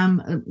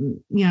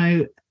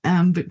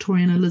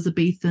Victorian,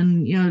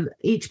 Elizabethan,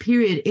 each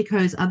period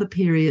echoes other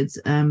periods.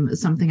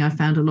 Something I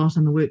found a lot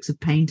in the works of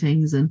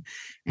paintings and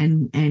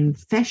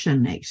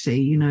fashion,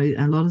 actually.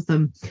 A lot of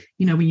them,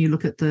 when you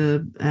look at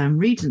the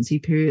Regency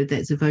period,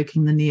 that's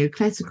evoking the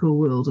neoclassical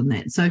world and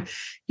that. So,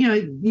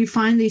 you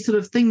find these sort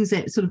of things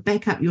that sort of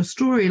back up your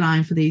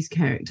storyline for these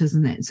characters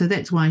and that. So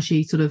that's why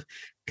she sort of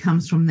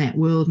comes from that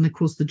world, and of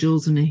course the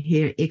jewels in her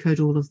hair echoed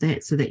all of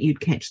that so that you'd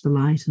catch the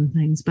light and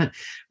things. But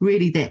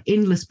really that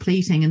endless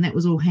pleating, and that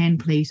was all hand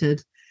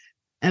pleated,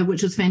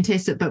 which was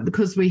fantastic. But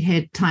because we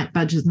had tight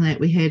budgets and that,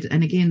 we had,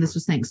 and again this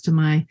was thanks to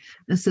my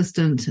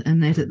assistant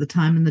and that at the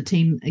time, and the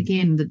team,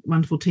 again the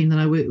wonderful team that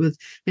I worked with,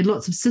 had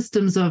lots of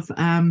systems of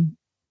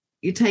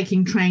you're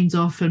taking trains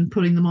off and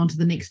putting them onto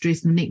the next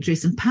dress and the next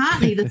dress. And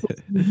partly this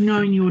was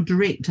knowing your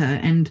director.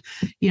 And,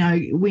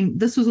 when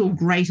this was all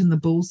great in the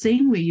ball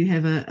scene where you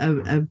have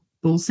a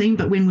ball scene,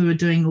 but when we were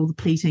doing all the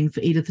pleating for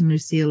Edith and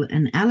Lucille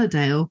in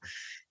Allerdale,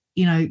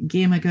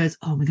 Guillermo goes,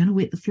 oh, we're going to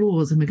wet the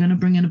floors and we're going to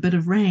bring in a bit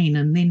of rain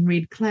and then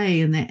red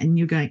clay and that. And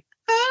you're going,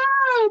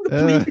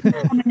 the pleating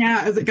is coming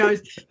out as it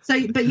goes.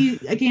 So, but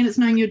it's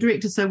knowing your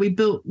director. So we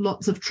built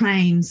lots of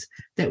trains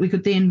that we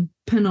could then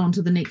pin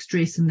onto the next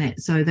dress and that,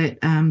 so that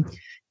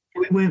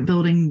we weren't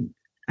building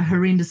a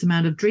horrendous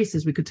amount of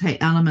dresses. We could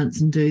take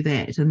elements and do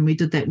that. And we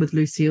did that with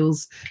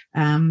Lucille's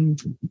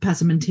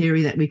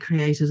passementerie that we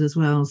created as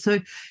well. So,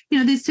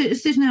 there's a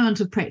certain element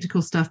of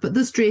practical stuff, but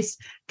this dress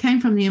came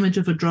from the image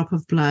of a drop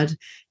of blood.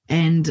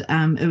 And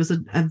it was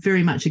a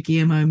very much a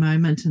Guillermo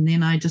moment. And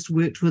then I just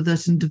worked with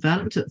it and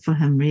developed it for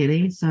him,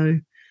 really. So,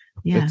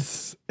 yeah.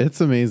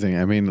 It's amazing.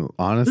 I mean,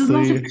 honestly.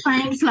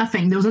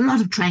 There was a lot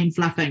of train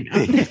fluffing.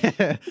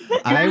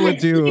 I would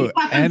do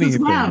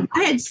anything. Well.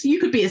 You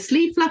could be a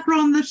sleeve fluffer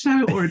on the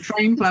show or a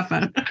train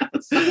fluffer.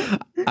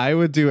 I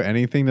would do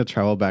anything to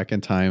travel back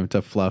in time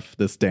to fluff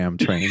this damn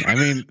train. I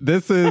mean,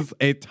 this is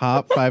a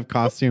top 5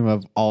 costume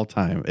of all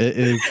time. It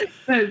is.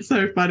 That's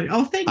so funny.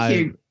 Oh, thank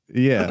you.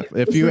 Yeah,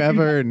 if you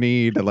ever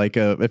need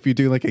if you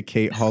do like a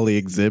Kate Hawley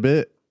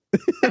exhibit,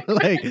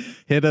 like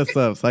hit us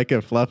up so I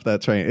can fluff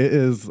that train. It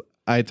is.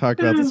 I talk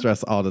about the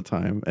stress all the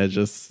time. It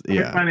just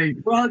Funny.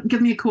 Well,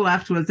 give me a call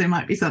afterwards. There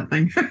might be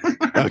something.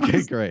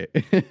 Okay, great.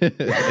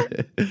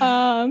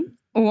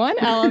 One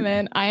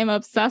element I am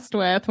obsessed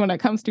with when it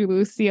comes to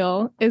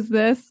Lucille is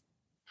this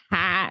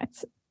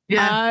hat.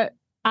 Yeah.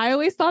 I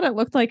always thought it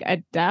looked like a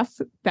death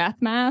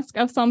mask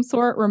of some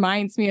sort.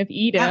 Reminds me of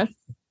Edith.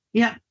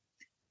 Yeah.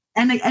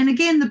 And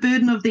again, the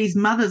burden of these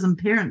mothers and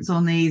parents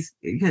on these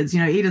kids.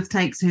 Edith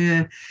takes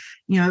her,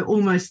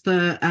 almost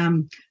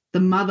the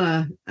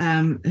mother,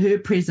 her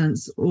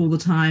presence all the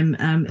time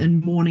in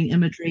mourning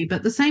imagery.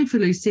 But the same for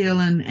Lucille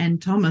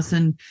and Thomas,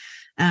 and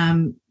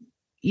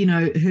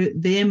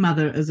their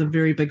mother is a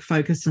very big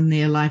focus in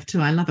their life too.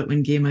 I love it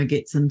when Guillermo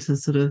gets into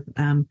sort of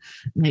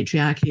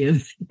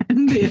matriarchy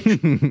and their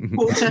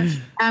culture.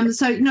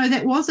 So no,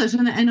 that was it,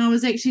 and I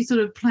was actually sort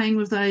of playing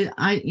with those.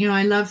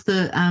 I love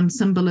the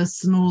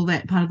symbolists and all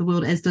that part of the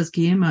world, as does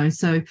Guillermo.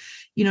 So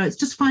it's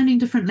just finding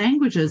different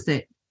languages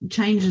that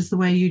changes the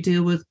way you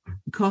deal with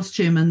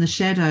costume and the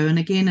shadow. And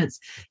again, it's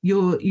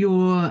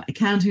you're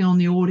counting on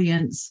the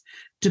audience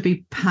to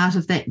be part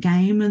of that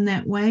game in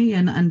that way,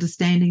 and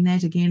understanding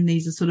that again,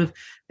 these are sort of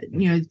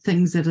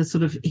things that are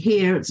sort of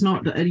here. It's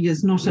not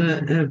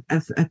a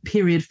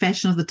period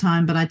fashion of the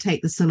time, but I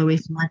take the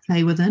silhouette and I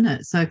play within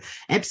it. So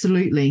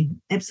absolutely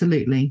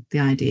the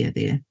idea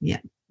there.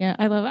 Yeah,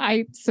 I love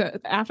it. So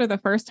after the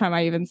first time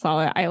I even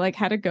saw it, I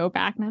had to go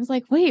back and I was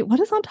like, wait,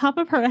 what is on top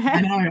of her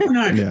head? I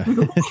know. Yeah.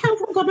 What the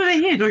hell's on top of her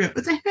head?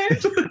 It's a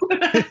head.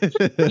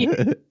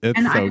 It's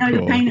and so I know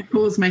cool. the pain it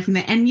caused making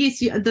that. And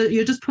yes,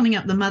 you're just pulling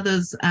up the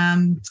mother's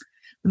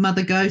the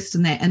mother ghost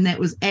and that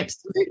was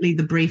absolutely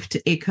the brief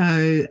to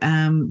echo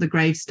the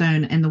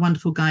gravestone, and the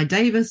wonderful Guy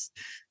Davis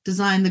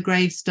designed the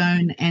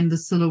gravestone and the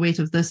silhouette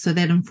of this, so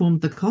that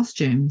informed the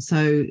costume.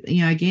 So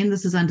again,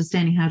 this is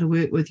understanding how to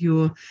work with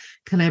your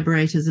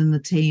collaborators in the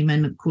team,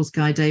 and of course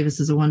Guy Davis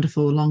is a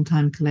wonderful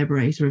long-time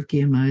collaborator of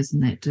Guillermo's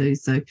and that too,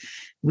 so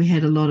we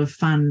had a lot of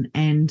fun.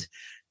 And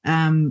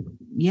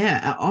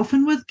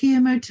often with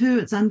Guillermo too,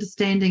 it's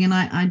understanding, and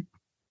I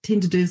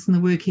tend to do this in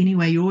the work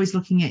anyway, you're always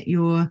looking at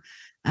your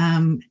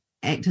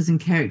actors and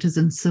characters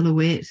in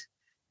silhouette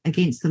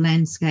against the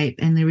landscape,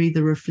 and they're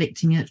either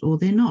reflecting it or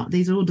they're not.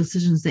 These are all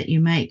decisions that you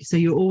make. So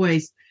you're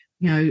always,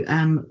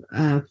 long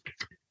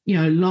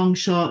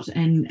shot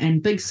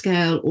and big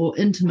scale or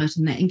intimate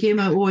and that. And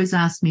Guillermo always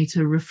asked me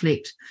to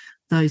reflect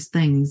those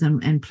things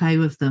and play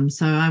with them.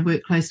 So I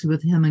work closely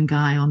with him and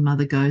Guy on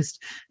Mother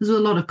Ghost. There's a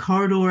lot of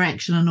corridor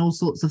action and all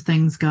sorts of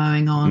things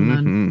going on.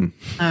 Mm-hmm.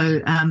 And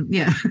so,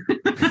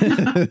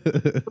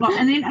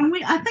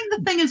 I think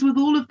the thing is with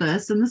all of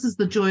this, and this is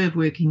the joy of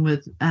working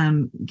with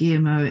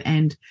Guillermo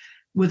and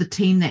with a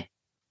team that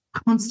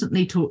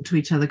constantly talk to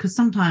each other, because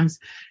sometimes,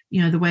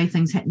 the way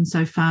things happen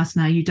so fast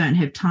now, you don't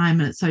have time,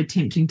 and it's so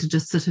tempting to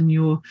just sit in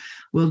your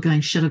world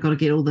going, shit, I've got to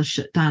get all this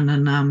shit done.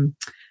 And,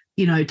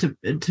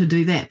 to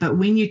do that. But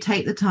when you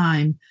take the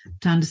time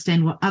to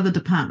understand what other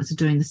departments are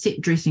doing, the set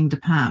dressing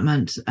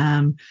department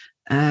and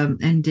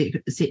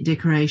set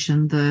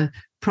decoration, the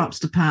props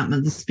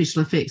department, the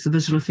special effects, the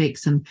visual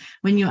effects, and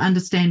when you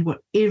understand what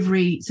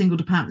every single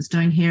department's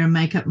doing here, and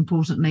makeup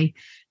importantly,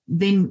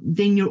 then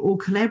you're all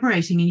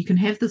collaborating and you can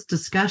have this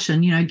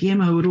discussion.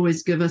 Guillermo would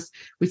always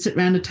we'd sit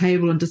around a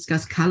table and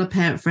discuss color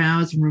palette for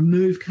hours and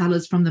remove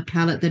colors from the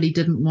palette that he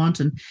didn't want.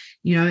 And,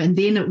 and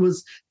then it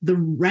was the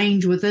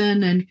range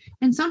within.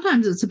 And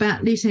sometimes it's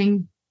about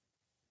letting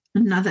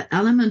another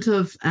element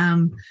of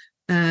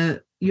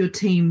your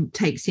team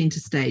take center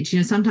stage.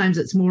 Sometimes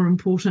it's more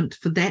important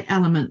for that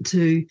element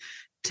to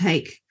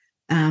take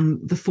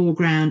the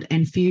foreground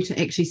and for you to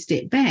actually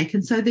step back.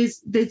 And so there's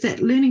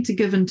that learning to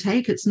give and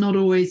take. It's not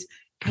always,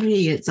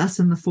 hey, it's us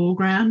in the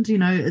foreground.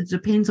 It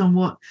depends on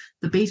what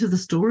the beat of the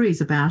story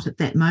is about at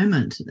that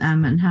moment,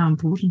 and how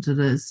important it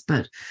is.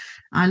 But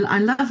I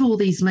love all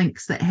these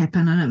links that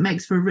happen, and it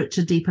makes for a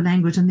richer, deeper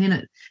language. And then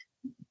it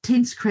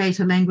tends to create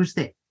a language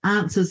that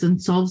answers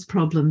and solves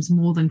problems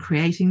more than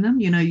creating them.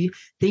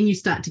 Then you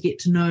start to get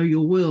to know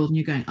your world, and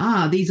you're going,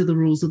 these are the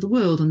rules of the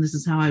world, and this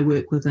is how I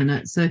work within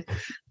it. So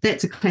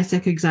that's a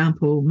classic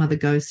example, Mother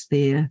Ghost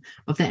there,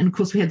 of that. And of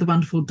course we had the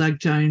wonderful Doug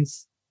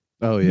Jones.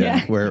 Oh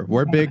yeah.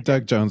 We're big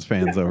Doug Jones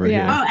fans over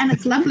here. Oh, and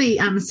it's lovely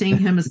seeing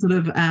him as sort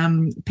of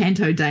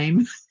panto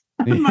dame.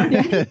 He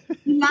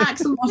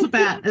larks a lot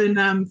about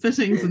in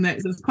fittings and that,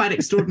 so it's quite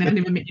extraordinary. I've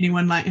never met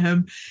anyone like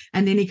him,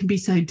 and then he can be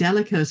so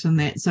delicate in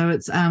that. So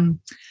it's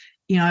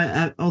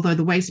although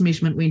the waist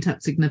measurement went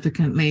up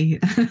significantly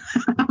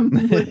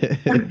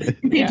compared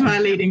to our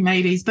leading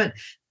ladies, but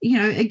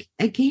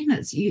again,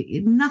 it's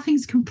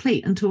nothing's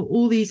complete until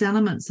all these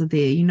elements are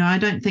there. I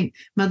don't think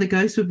Mother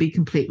Ghost would be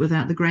complete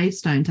without the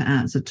gravestone to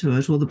answer to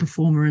it, or the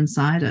performer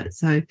inside it.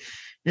 So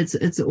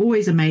it's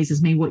always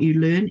amazes me what you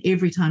learn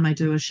every time I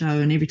do a show,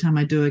 and every time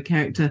I do a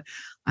character,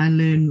 I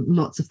learn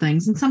lots of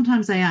things. And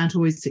sometimes they aren't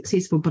always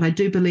successful, but I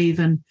do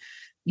believe in,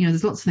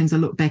 there's lots of things I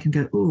look back and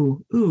go,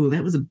 ooh,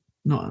 that was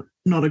not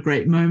not a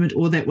great moment,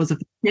 or that was a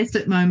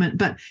fantastic moment,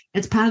 but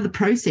it's part of the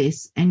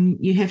process, and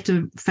you have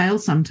to fail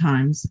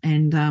sometimes,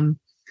 and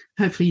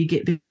hopefully you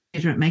get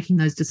better at making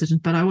those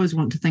decisions. But I always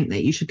want to think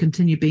that you should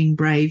continue being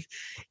brave.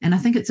 And I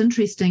think it's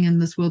interesting in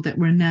this world that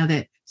we're in now,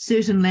 that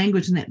certain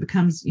language and that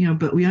becomes,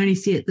 but we only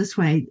see it this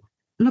way.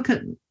 Look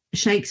at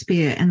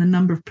Shakespeare and the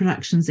number of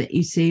productions that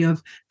you see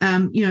of,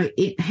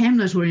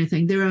 Hamlet or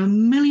anything. There are a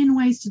million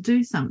ways to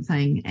do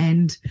something,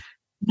 and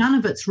none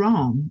of it's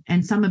wrong,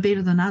 and some are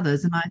better than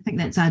others. And I think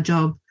that's our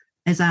job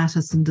as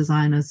artists and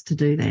designers to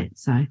do that.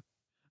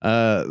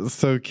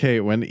 So Kate,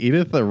 when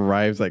Edith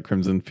arrives at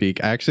Crimson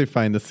Peak, I actually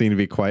find the scene to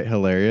be quite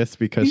hilarious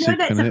because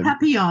that's a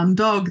papillon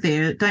dog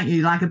there, don't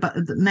you? Like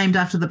named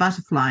after the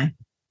butterfly.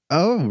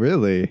 Oh,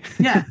 really?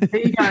 Yeah,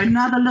 there you go.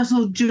 Another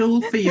little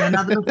jewel for you,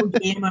 another little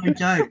demo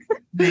joke.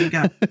 There you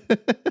go.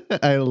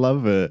 I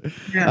love it.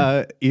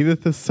 Yeah.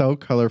 Edith is so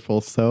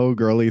colorful, so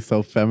girly,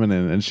 so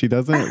feminine, and she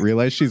doesn't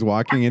realize she's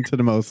walking into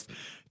the most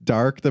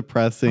dark,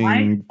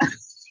 depressing,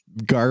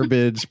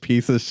 garbage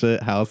piece of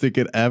shit house you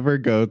could ever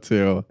go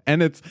to.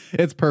 And it's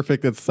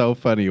perfect. It's so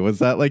funny. Was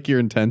that like your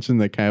intention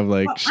to kind of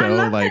like show I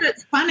love like that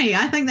it's funny?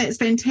 I think that's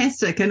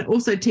fantastic, and it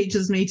also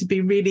teaches me to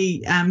be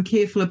really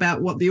careful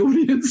about what the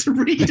audience are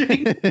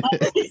reading.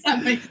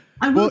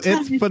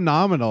 It's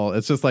phenomenal.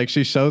 It's just like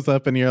she shows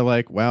up and you're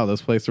like, wow,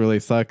 this place really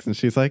sucks, and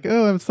she's like,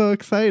 oh, I'm so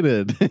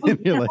excited.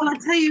 Well, I'll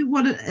tell you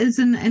what it is,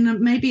 and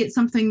maybe it's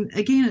something,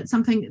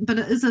 but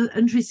it is an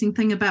interesting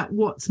thing about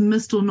what's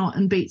missed or not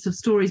in beats of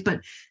stories. But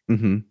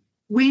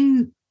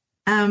when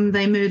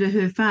they murder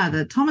her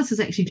father, Thomas has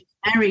actually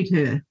married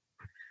her,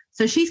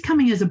 so she's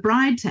coming as a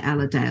bride to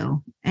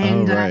Allerdale,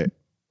 and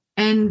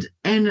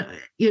and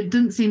it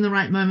didn't seem the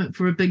right moment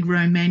for a big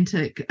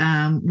romantic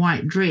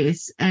white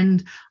dress.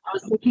 And I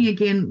was looking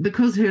again,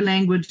 because her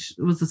language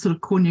was the sort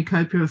of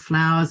cornucopia of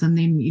flowers, and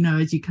then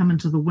as you come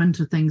into the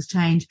winter, things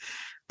change.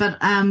 But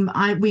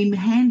we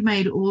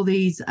handmade all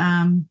these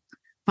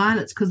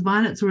violets, because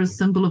violets were a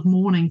symbol of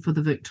mourning for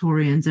the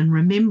Victorians and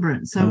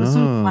remembrance. So it was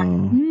sort of like,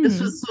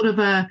 this was sort of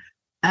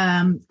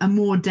a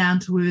more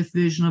down-to-earth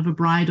version of a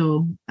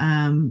bridal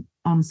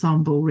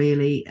ensemble,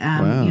 really.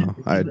 Wow,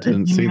 I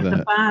didn't see that.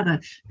 The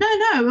father.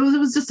 No, it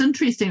was just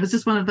interesting. It was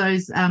just one of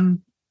those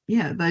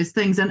those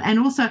things. And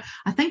also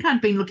I think I'd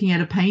been looking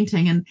at a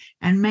painting,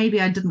 and maybe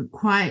I didn't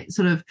quite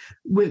sort of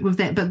work with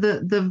that, but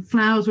the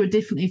flowers were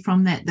definitely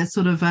from that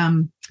sort of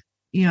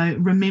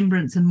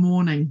remembrance and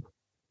mourning.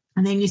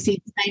 And then you see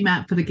the same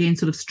outfit again,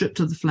 sort of stripped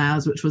of the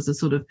flowers, which was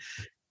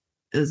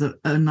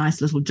a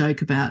nice little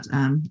joke about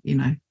well,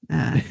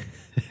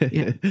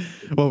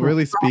 it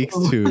really speaks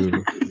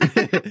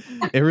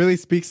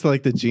to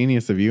like the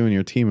genius of you and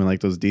your team, and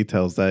like those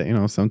details that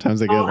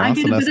sometimes they get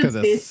lost on us because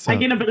I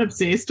get a bit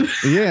obsessed.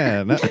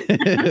 Yeah,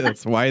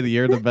 that's why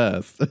you're the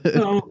best.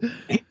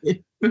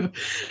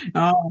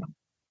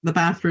 The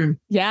bathroom.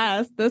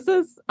 Yes, this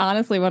is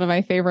honestly one of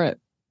my favorite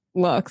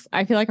looks.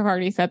 I feel like I've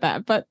already said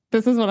that, but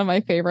this is one of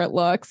my favorite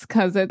looks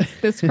because it's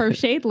this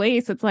crocheted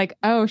lace. It's like,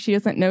 oh, she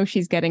doesn't know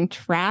she's getting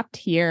trapped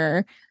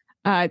here.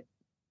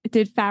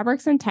 Did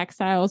fabrics and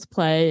textiles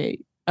play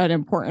an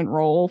important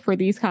role for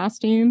these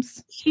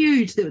costumes?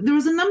 Huge. There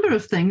was a number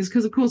of things,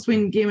 because of course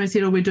when Guillermo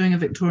said, we're doing a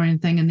Victorian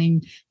thing, and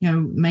then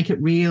make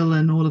it real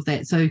and all of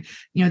that, so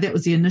that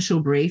was the initial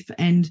brief.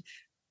 And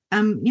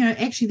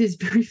actually there's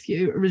very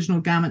few original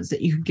garments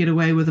that you could get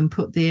away with and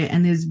put there,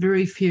 and there's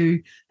very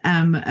few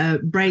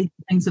braid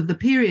things of the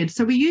period.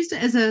 So we used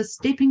it as a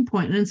stepping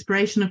point and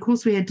inspiration. Of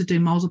course, we had to do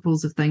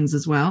multiples of things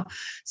as well.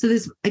 So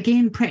there's,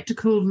 again,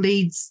 practical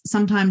leads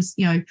sometimes,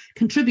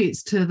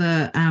 contributes to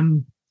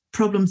the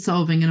problem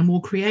solving in a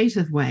more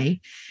creative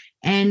way.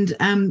 And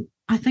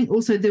I think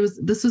also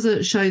this was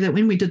a show that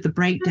when we did the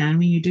breakdown,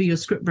 when you do your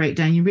script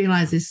breakdown, you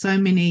realize there's so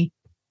many.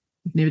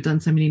 I've never done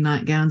so many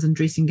nightgowns and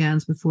dressing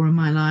gowns before in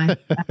my life.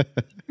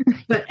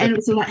 And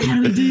it's like, how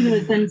do we do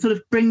this and sort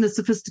of bring the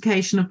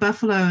sophistication of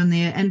buffalo in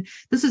there? And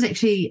this is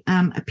actually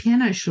a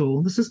piano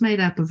shawl. This was made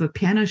up of a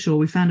piano shawl.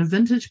 We found a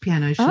vintage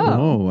piano shawl.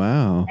 Oh,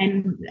 wow.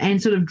 And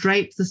sort of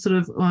draped the sort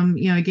of,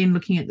 again,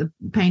 looking at the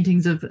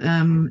paintings of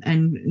and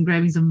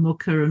engravings of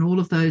Mooker and all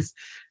of those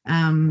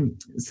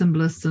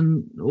symbolists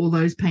and all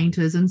those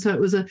painters. And so it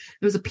was a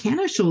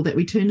piano shawl that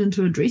we turned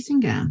into a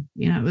dressing gown.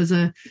 It was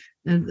an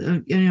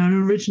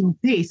original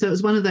piece. So it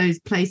was one of those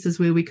places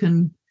where we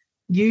can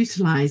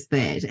utilize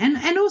that.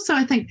 And also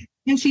I think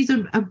she's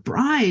a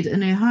bride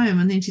in her home,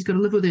 and then she's got to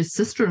live with her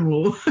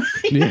sister-in-law.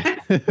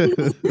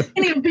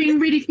 Being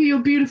ready for your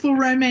beautiful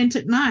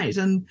romantic night,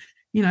 and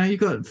you've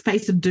got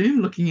Face of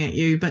Doom looking at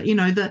you, but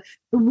the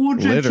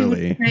wardrobe she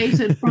was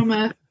created from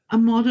a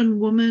modern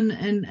woman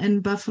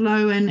in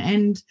Buffalo,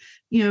 and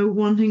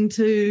wanting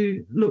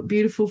to look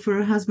beautiful for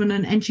her husband,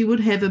 and she would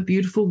have a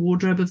beautiful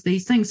wardrobe of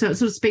these things. So it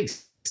sort of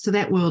speaks to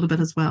that world a bit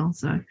as well.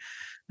 So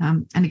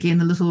and again,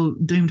 the little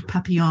doomed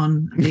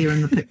papillon there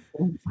in the picture.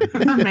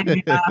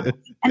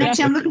 And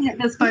actually, I'm looking at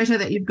this photo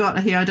that you've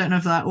got here. I don't know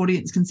if the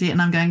audience can see it, and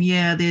I'm going,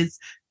 yeah, there's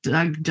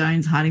Doug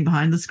Jones hiding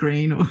behind the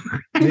screen.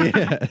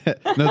 Yeah.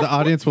 No, the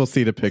audience will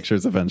see the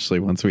pictures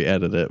eventually once we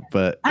edit it.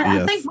 But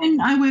I think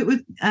when I work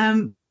with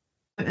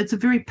it's a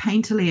very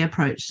painterly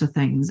approach to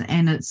things,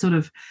 and it's sort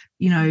of,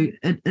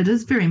 it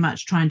is very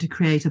much trying to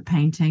create a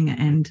painting,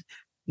 and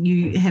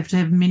you have to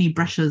have many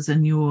brushes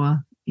in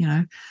your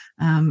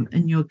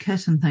in your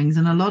kit and things.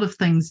 And a lot of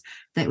things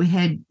that we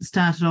had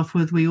started off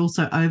with, we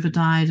also over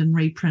dyed and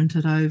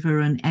reprinted over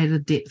and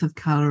added depth of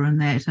color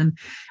and that. And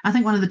I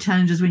think one of the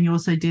challenges when you're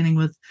also dealing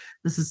with,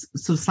 this is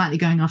sort of slightly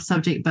going off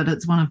subject, but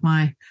it's one of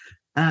my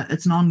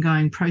it's an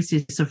ongoing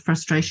process of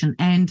frustration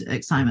and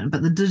excitement.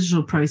 But the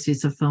digital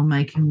process of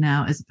filmmaking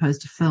now, as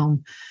opposed to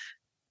film,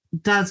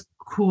 does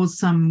cause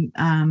some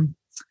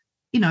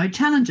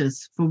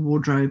challenges for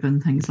wardrobe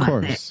and things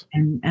like that,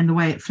 and the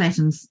way it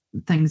flattens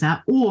things out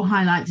or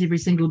highlights every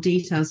single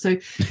detail. So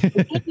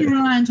you're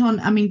reliant on,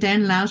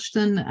 Dan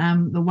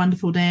Lauschten, the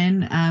wonderful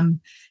Dan,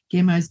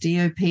 Guillermo's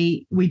DOP.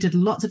 We did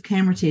lots of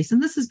camera tests,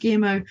 and this is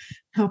Guillermo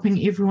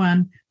helping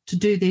everyone to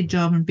do their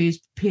job and be as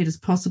prepared as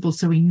possible,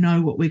 so we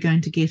know what we're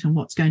going to get and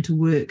what's going to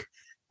work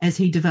as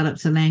he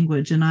develops a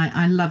language. And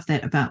I love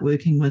that about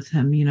working with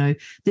him.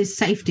 There's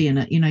safety in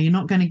it. You're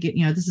not going to get,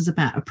 this is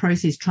about a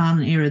process, trial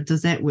and error.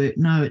 Does that work?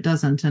 No, it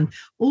doesn't. And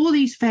all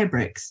these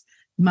fabrics,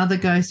 Mother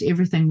Ghost,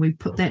 everything, we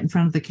put that in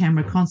front of the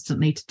camera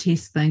constantly to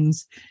test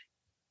things,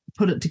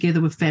 put it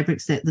together with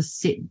fabrics that the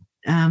set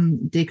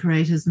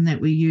decorators and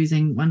that we're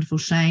using, wonderful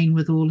Shane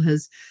with all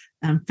his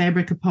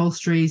fabric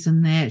upholsteries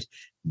and that,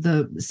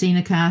 the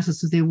scenic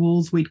artists with their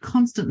walls. We'd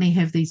constantly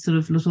have these sort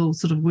of little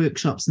sort of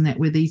workshops and that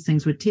where these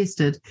things were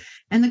tested.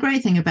 And the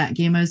great thing about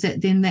Guillermo is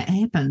that then that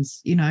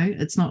happens,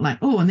 it's not like,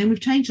 and then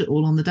we've changed it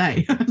all on the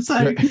day.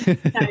 So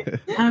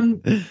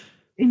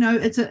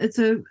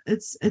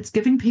it's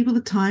giving people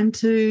the time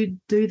to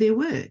do their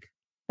work.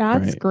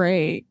 That's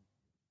great.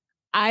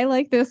 I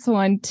like this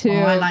one too,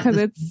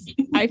 because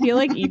I feel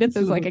like Edith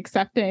is like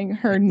accepting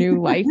her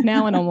new life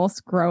now and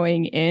almost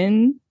growing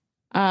in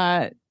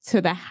to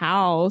the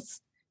house.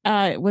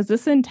 Was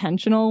this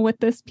intentional with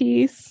this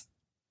piece?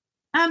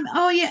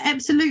 Yeah,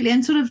 absolutely.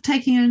 And sort of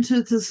taking her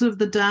into the sort of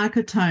the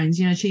darker tones.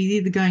 She's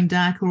either going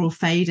darker or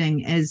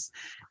fading as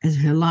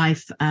her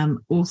life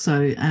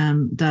also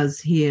does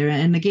here.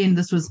 And again,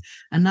 this was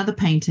another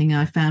painting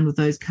I found with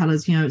those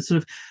colors. It's sort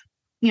of,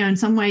 in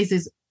some ways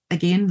there's,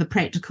 again, the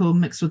practical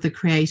mixed with the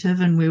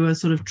creative, and we were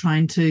sort of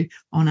trying to,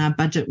 on our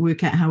budget,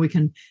 work out how we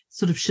can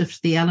sort of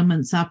shift the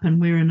elements up. And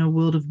we're in a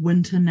world of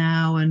winter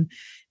now,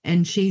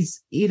 and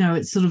she's,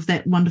 it's sort of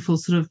that wonderful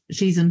sort of,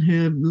 she's in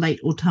her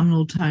late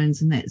autumnal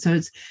tones and that. So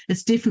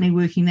it's definitely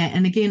working that.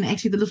 And again,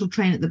 actually the little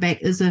train at the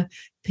back is a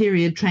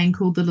period train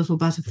called the Little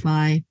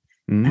Butterfly,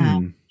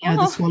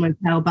 the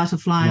swallowtail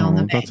butterfly on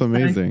the back. That's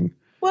amazing. So,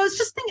 well, it's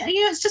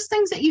just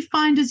things that you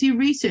find as you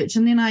research,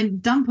 and then I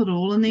dump it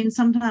all, and then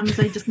sometimes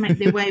they just make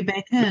their way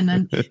back in.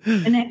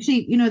 And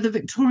actually, the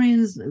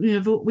Victorians,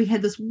 we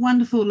had this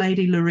wonderful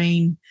lady,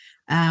 Lorene,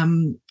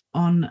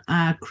 on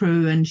our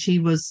crew, and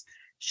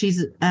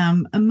she's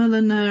a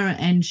milliner,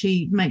 and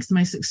she makes the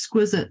most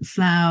exquisite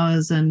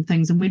flowers and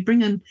things. And we'd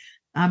bring in,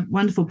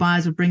 wonderful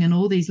buyers would bring in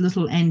all these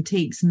little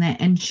antiques and that.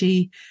 And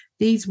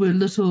these were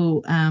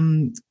little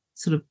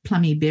sort of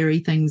plummy berry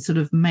things, sort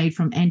of made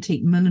from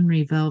antique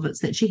millinery velvets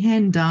that she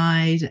hand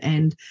dyed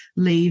and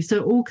leaves. So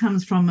it all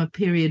comes from a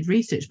period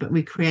research, but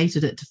we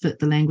created it to fit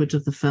the language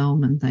of the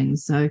film and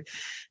things. So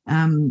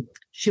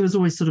she was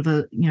always sort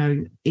of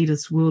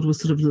Edith's world was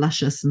sort of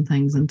luscious and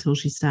things until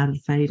she started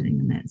fading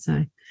and that.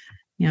 So,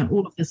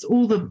 all of this,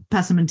 all the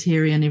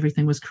passementeria and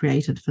everything was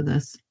created for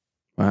this.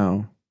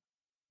 Wow.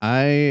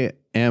 I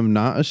am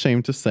not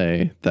ashamed to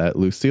say that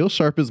Lucille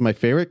Sharp is my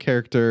favorite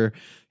character.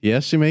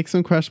 Yes, she makes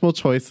some questionable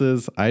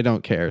choices. I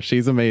don't care.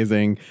 She's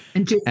amazing.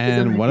 And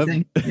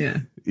amazing.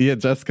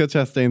 Jessica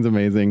Chastain's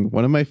amazing.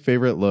 One of my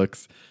favorite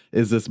looks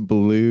is this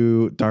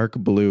dark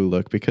blue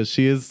look, because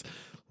she is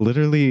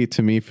literally,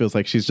 to me, feels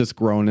like she's just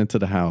grown into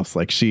the house.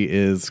 Like she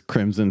is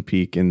Crimson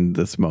Peak in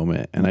this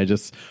moment. And I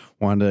just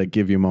wanted to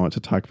give you a moment to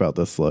talk about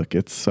this look.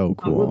 It's so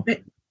cool.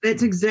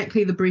 That's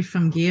exactly the brief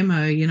from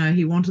Guillermo.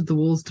 He wanted the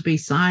walls to be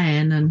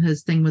cyan, and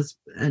his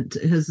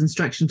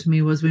instruction to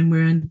me was, when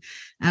we're in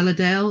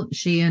Allerdale,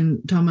 she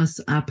and Thomas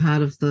are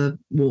part of the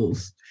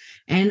walls.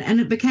 And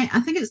it became, I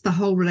think it's the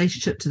whole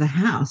relationship to the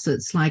house.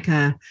 It's like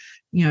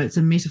it's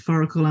a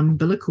metaphorical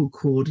umbilical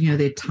cord.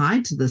 They're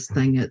tied to this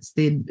thing. It's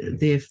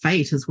their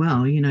fate as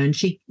well, and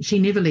she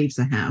never leaves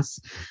the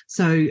house.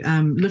 So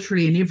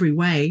literally in every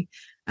way,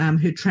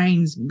 her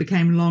trains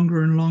became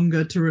longer and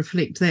longer to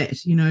reflect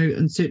that,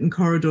 in certain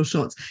corridor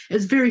shots.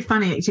 It's very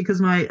funny, actually,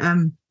 because I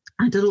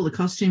did all the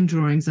costume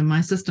drawings, and my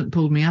assistant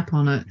pulled me up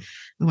on it,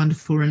 the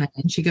wonderful Renee,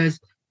 and she goes,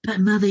 "But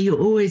Mother,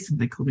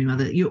 they call me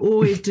Mother, you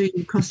always do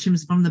your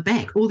costumes from the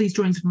back, all these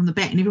drawings from the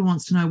back, and everyone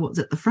wants to know what's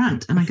at the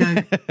front." And I go,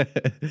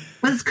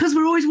 "Well, it's because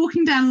we're always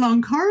walking down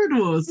long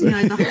corridors,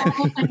 the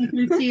whole thing is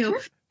Lucille."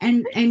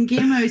 And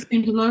Guillermo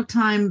spent a lot of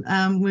time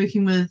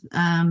working with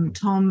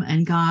Tom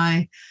and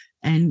Guy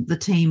and the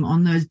team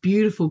on those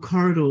beautiful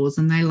corridors,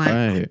 and they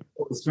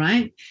corridors,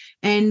 right?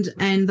 And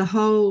the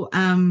whole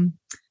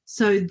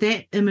so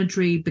that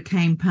imagery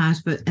became part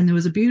of it. And there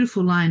was a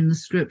beautiful line in the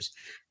script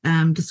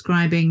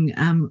describing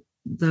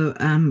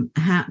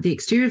the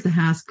exterior of the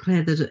house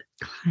clad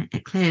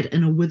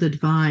in a withered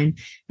vine,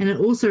 and it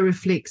also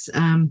reflects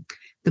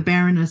the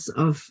barrenness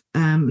of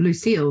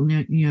Lucille,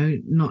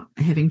 not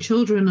having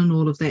children and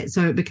all of that.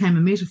 So it became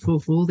a metaphor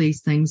for all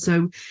these things.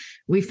 So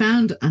we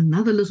found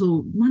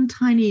one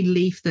tiny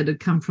leaf that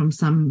had come from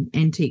some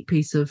antique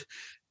piece of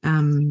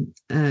trim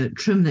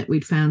that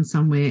we'd found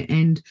somewhere,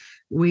 and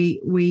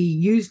we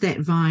used that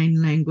vine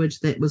language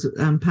that was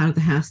part of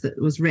the house, that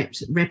was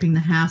wrapping the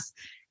house,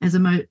 as a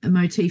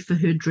motif for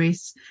her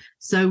dress.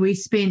 So we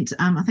spent,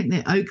 I think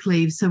they're oak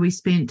leaves, so we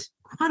spent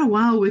quite a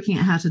while working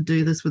out how to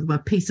do this with a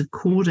piece of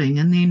cording.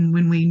 And then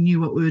when we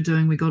knew what we were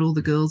doing, we got all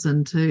the girls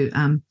into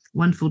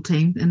wonderful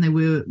team, and they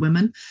were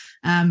women.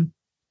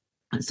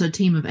 So a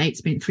team of 8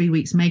 spent 3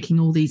 weeks making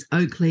all these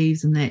oak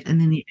leaves and that, and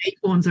then the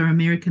acorns are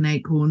American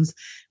acorns,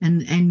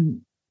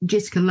 and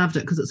Jessica loved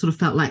it because it sort of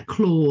felt like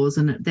claws,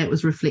 and that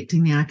was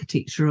reflecting the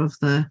architecture of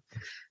the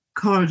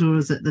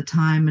corridors at the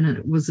time, and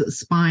it was a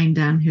spine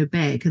down her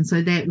back, and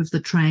so that with the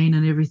train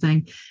and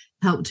everything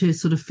helped her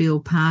sort of feel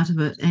part of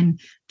it. And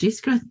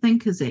Jessica, I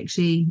think, is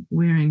actually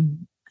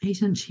wearing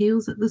 8-inch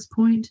heels at this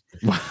point.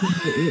 Wow.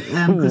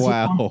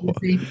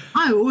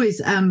 I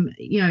always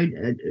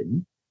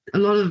a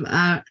lot of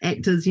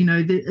actors,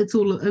 it's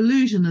all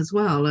illusion as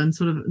well, and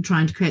sort of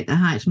trying to create the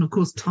height. And of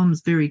course,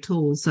 Tom's very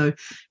tall, so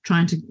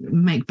trying to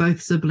make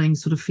both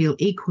siblings sort of feel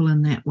equal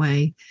in that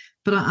way.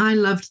 But I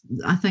loved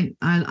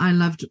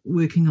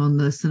working on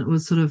this, and it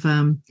was sort of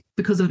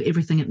because of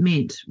everything it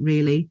meant,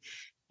 really.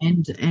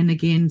 And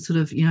again, sort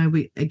of,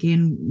 we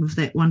again with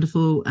that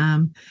wonderful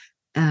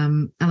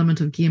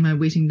element of Guillermo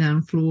wetting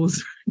down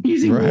floors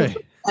using water,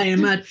 clay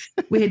and mud.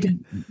 We had to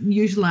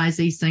utilize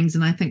these things,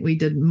 and I think we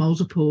did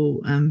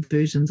multiple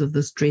versions of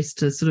this dress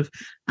to sort of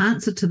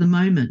answer to the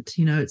moment.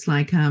 It's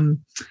like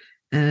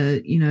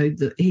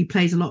he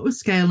plays a lot with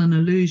scale and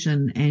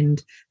illusion,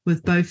 and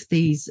with both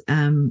these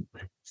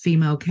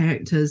female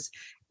characters,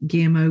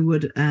 Guillermo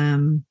would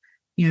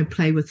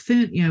play with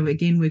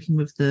again working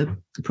with the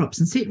props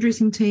and set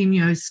dressing team.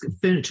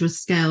 Furniture was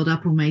scaled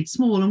up or made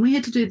small, and we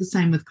had to do the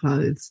same with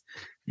clothes.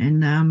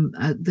 And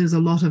there's a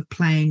lot of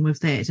playing with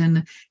that, and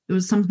there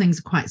was some things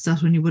quite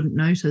subtle and you wouldn't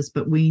notice,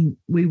 but we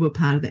were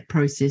part of that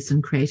process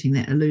and creating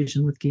that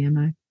illusion with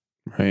Guillermo.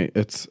 Right.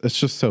 It's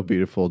just so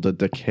beautiful, the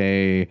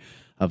decay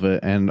of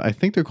it. And I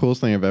think the coolest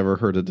thing I've ever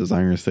heard a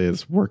designer say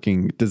is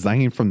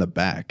designing from the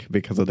back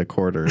because of the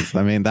corridors.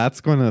 I mean,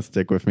 that's going to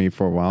stick with me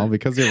for a while,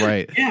 because you're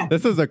right. Yeah.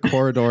 This is a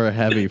corridor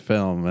heavy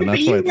film, and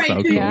that's why it's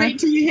so cool. Wait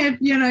till you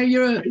have,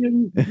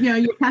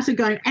 your cutter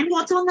going, and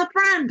what's on the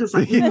front? It's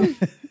like,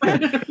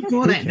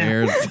 who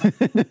cares?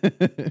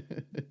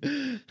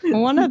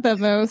 One of the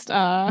most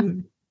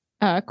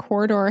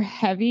corridor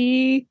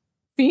heavy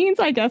scenes,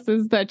 I guess,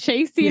 is the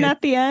chase scene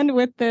at the end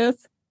with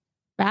this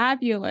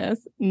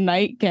fabulous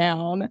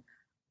nightgown.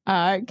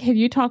 Can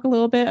you talk a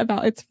little bit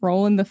about its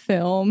role in the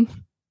film?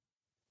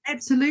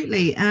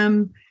 Absolutely.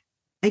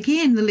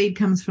 Again, the lead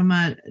comes from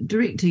a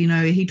director.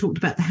 He talked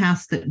about the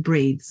house that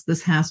breathes.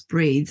 This house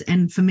breathes.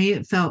 And for me,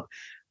 it felt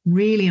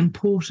really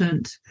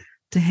important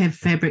to have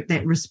fabric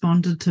that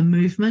responded to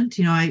movement.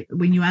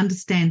 When you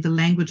understand the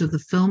language of the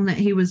film that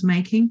he was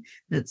making,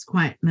 it's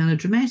quite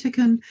melodramatic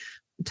and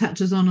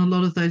touches on a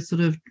lot of those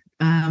sort of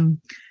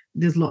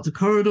there's lots of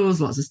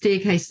corridors, lots of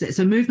staircases.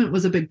 So movement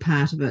was a big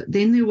part of it.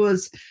 Then there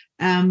was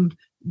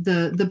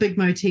the big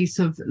motifs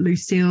of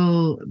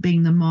Lucille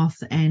being the moth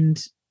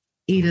and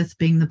Edith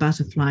being the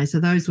butterfly.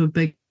 So those were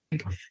big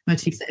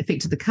motifs that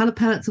affected the color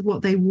palettes of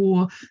what they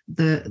wore,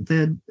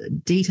 the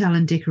detail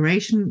and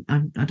decoration.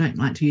 I don't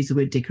like to use the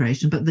word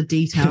decoration, but the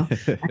detail.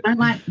 I don't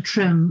like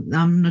trim.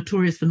 I'm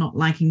notorious for not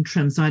liking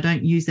trim, so I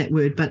don't use that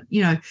word. But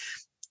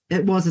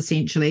it was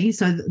essentially,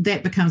 so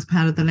that becomes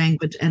part of the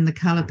language and the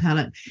color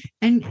palette.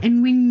 And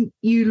when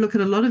you look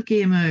at a lot of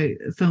Guillermo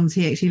films,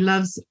 he actually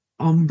loves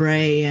ombre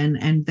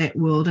and that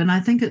world. And I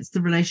think it's the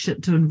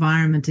relationship to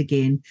environment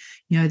again,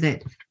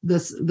 that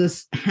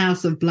this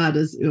house of blood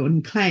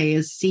and clay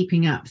is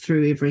seeping up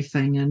through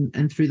everything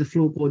and through the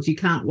floorboards. You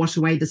can't wash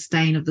away the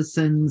stain of the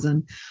sins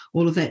and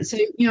all of that. So,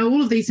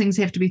 all of these things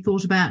have to be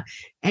thought about.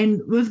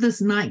 And with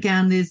this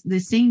nightgown,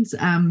 there's scenes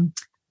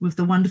with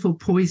the wonderful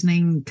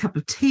poisoning cup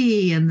of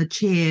tea and the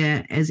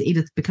chair as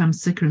Edith becomes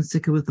sicker and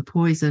sicker with the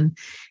poison.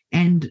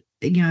 And,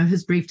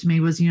 his brief to me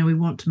was, we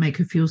want to make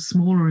her feel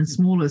smaller and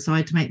smaller. So I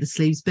had to make the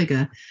sleeves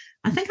bigger.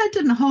 I think I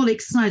did a whole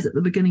exercise at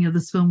the beginning of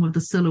this film with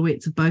the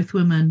silhouettes of both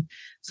women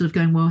sort of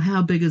going, well,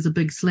 how big is a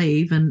big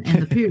sleeve? And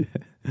the period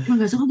everyone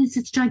goes, oh, this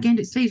it's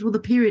gigantic sleeves. Well, the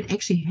period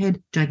actually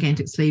had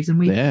gigantic sleeves.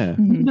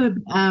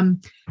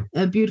 And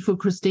a beautiful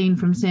Christine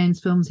from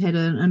Sands Films had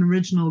an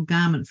original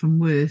garment from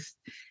Worth.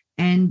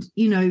 And,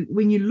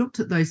 when you looked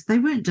at those, they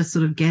weren't just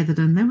sort of gathered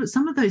in. There were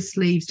some of those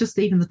sleeves, just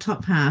even the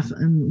top half,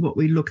 and what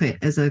we look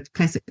at as a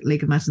classic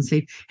leg of mutton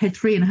sleeve, had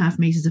 3.5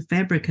 meters of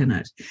fabric in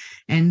it.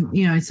 And,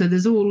 so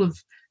there's all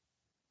of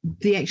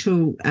the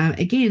actual,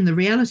 again, the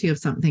reality of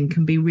something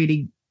can be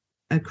really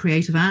a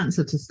creative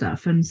answer to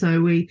stuff. And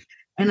so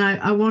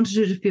I wanted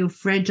her to feel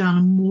fragile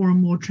and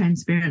more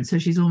transparent. So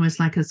she's almost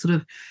like a sort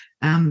of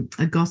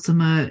a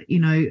gossamer,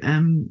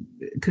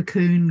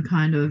 cocoon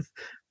kind of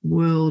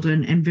world,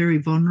 and very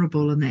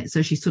vulnerable in that.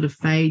 So she sort of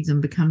fades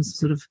and becomes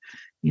sort of,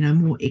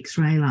 more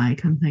X-ray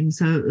like and things.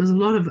 So it was a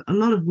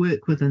lot of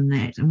work within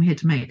that, and we had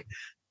to make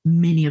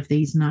many of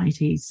these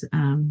 90s.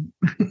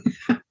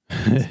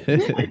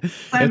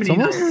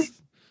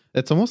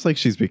 It's almost like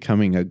she's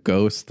becoming a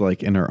ghost,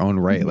 like in her own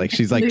right. Like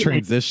she's like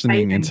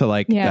transitioning into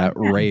like that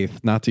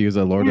wraith, not to use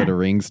a Lord of the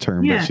Rings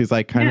term, but she's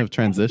like kind of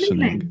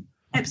transitioning.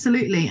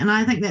 Absolutely. And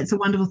I think that's a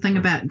wonderful thing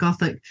about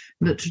Gothic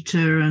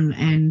literature and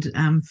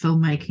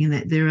filmmaking,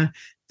 that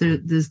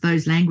there's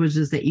those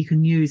languages that you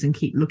can use and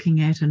keep looking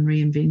at and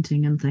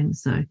reinventing and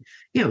things. So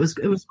yeah, it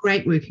was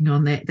great working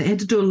on that. They had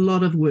to do a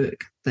lot of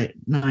work that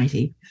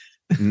 90.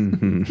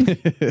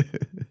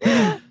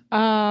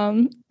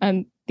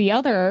 And the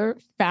other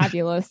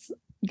fabulous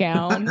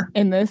gown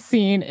in this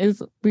scene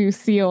is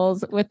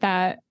Lucille's with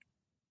that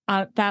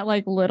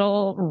like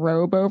little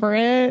robe over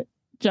it.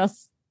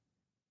 Just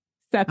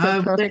sets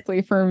it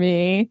perfectly for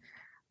me.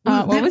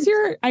 What was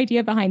your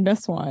idea behind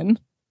this one?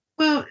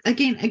 Well,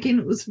 again,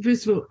 it was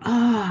first of all,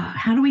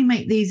 how do we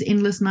make these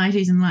endless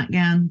 90s and light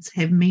gowns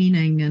have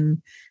meaning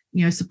and,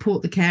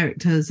 support the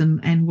characters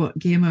and what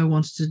Guillermo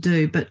wanted to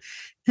do. But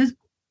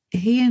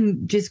he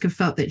and Jessica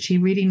felt that she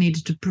really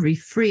needed to be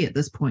free at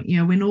this point.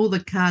 When all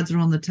the cards are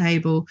on the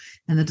table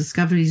and the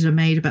discoveries are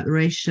made about the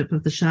relationship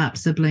of the Sharp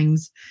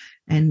siblings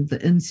and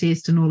the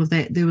incest and all of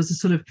that, there was a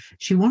sort of,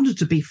 she wanted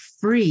to be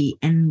free,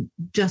 and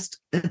just,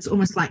 it's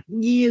almost like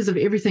years of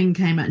everything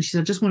came out, and she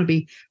said, I just want to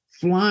be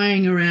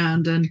flying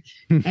around, and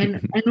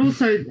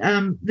also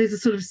there's a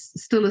sort of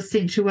still a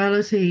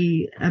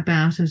sensuality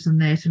about it and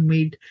that,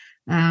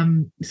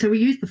 and so we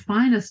used the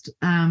finest,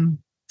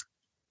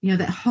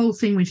 that whole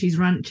scene when she's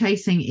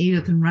chasing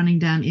Edith and running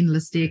down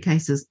endless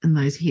staircases in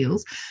those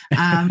heels.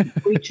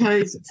 We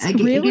chose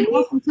really?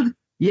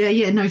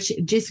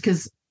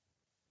 Jessica's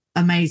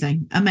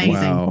amazing.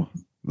 Wow,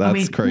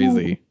 that's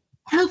crazy.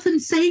 Health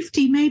and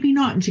safety, maybe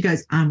not. And she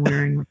goes, I'm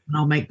wearing them and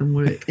I'll make them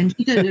work. And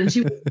she did. And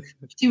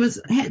she was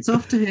hats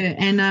off to her.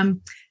 And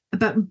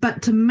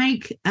but to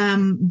make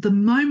the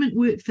moment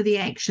work for the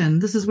action,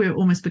 this is where it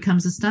almost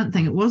becomes a stunt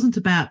thing. It wasn't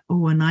about a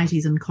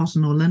 90s and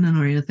cotton or linen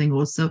or anything.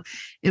 Or so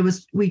it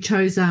was. We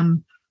chose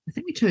I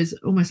think we chose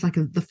almost like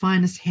the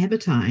finest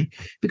habitat,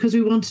 because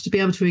we wanted to be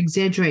able to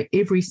exaggerate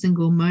every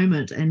single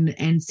moment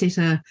and set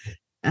a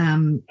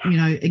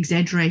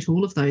exaggerate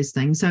all of those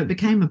things. So it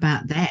became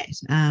about that,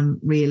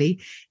 really.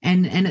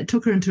 And it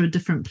took her into a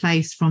different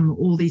place from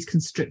all these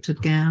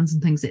constricted gowns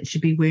and things that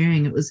she'd be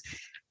wearing. It was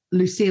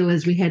Lucille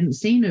as we hadn't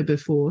seen her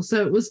before.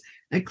 So it was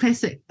a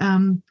classic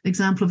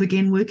example of,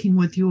 again, working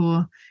with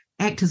your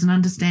actors and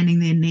understanding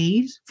their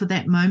need for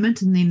that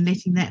moment and then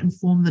letting that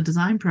inform the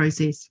design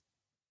process.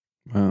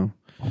 Wow.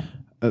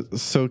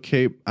 So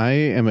Kate, I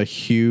am a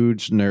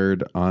huge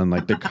nerd on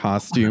like the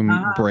costume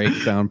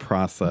breakdown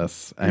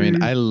process. I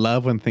mean, I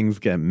love when things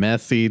get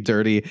messy,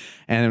 dirty,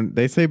 and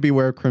they say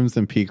beware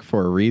Crimson Peak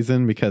for a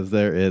reason, because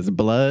there is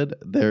blood,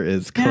 there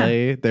is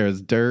clay, there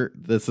is dirt,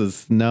 this is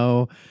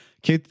snow.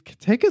 Kate,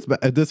 take us back.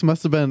 This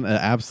must have been an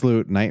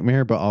absolute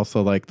nightmare, but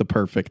also like the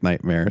perfect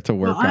nightmare to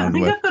work on. I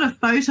think I've got a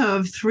photo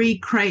of 3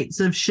 crates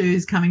of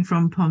shoes coming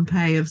from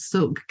Pompeii of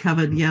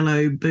silk-covered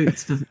yellow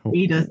boots for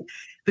Edith,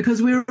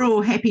 because we were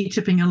all happy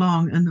chipping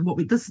along. And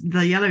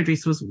the yellow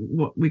dress was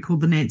what we called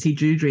the Nancy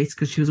Drew dress,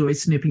 because she was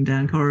always snooping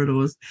down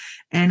corridors.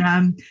 And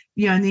and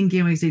then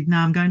Guillermo said, no,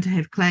 I'm going to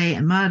have clay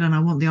and mud, and I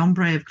want the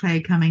ombre of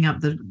clay coming up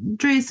the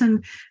dress.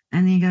 And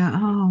then you go,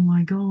 oh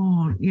my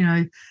God,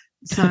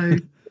 so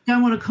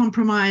don't want to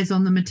compromise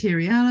on the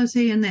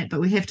materiality and that,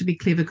 but we have to be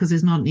clever because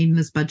there's not an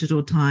endless budget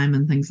or time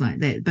and things like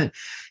that. But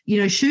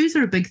shoes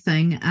are a big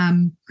thing.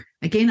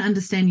 Again,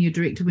 understanding your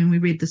director. When we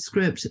read the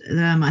script,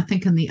 I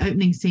think in the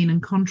opening scene,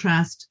 in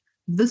contrast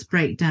this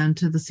breakdown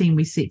to the scene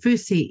we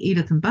first see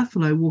Edith and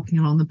Buffalo walking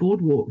along the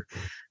boardwalk,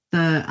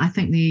 I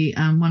think the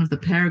one of the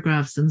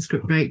paragraphs in the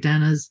script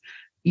breakdown is,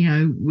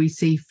 we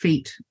see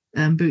feet,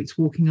 boots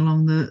walking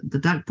along the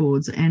duck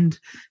boards, and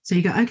so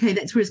you go, okay,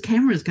 that's where his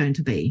camera is going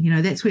to be.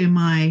 That's where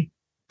my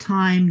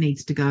time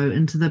needs to go,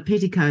 into the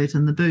petticoat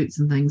and the boots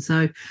and things.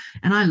 So,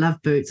 and I love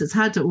boots. It's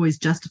hard to always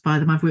justify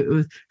them. I've worked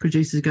with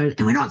producers who go,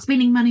 and we're not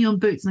spending money on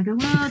boots, and I go,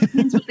 well, it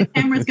depends what the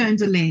camera's going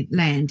to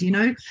land,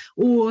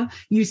 or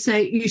you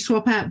say you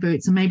swap out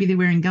boots and maybe they're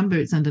wearing gum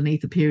boots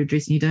underneath a pair of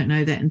dress, and you don't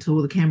know that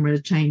until the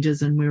camera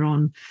changes and we're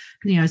on,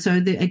 so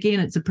again,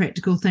 it's a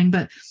practical thing.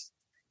 But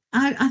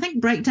I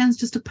think breakdown's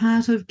just a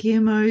part of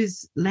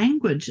Guillermo's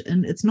language,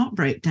 and it's not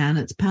breakdown.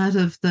 It's part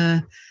of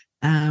the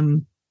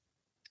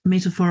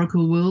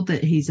metaphorical world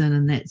that he's in,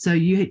 and that. So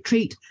you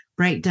treat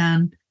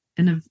breakdown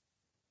in a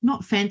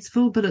not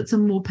fanciful, but it's a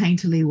more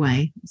painterly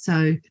way.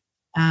 So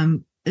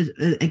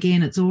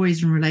again, it's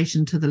always in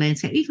relation to the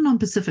landscape. Even on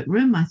Pacific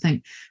Rim, I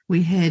think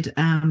we had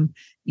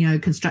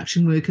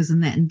construction workers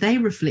and that, and they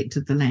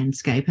reflected the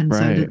landscape, and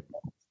so did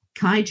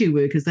kaiju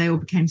workers. They all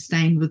became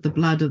stained with the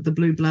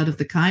blue blood of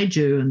the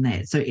kaiju and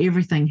that. So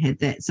everything had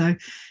that. So,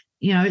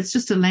 it's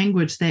just a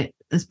language that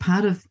is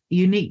part of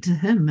unique to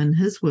him and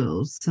his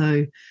world.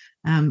 So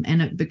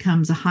and it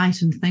becomes a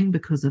heightened thing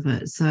because of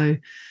it. So,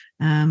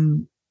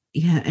 and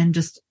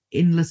just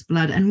endless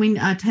blood. And when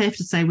I have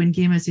to say, when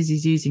Guillermo says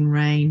he's using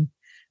rain,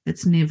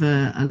 it's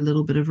never a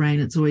little bit of rain.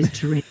 It's always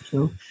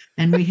torrential.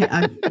 And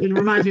it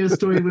reminds me of a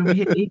story when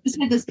he just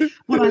had this.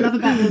 What I love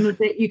about him is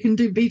that you can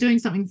be doing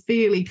something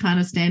fairly kind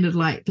of standard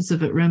like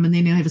Pacific Rim, and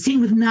then he'll have a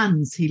scene with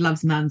nuns. He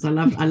loves nuns. I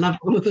love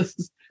all of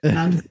this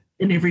nuns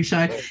in every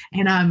show.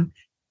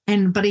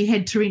 But he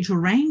had torrential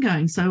rain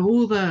going, so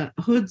all the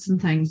hoods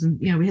and things, and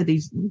we had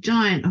these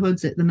giant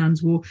hoods that the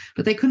nuns wore,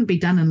 but they couldn't be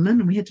done in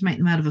linen. We had to make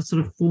them out of a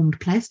sort of formed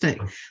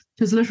plastic,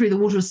 because literally the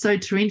water was so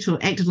torrential,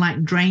 it acted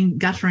like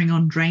guttering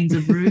on drains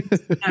of roofs,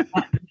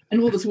 and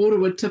all this water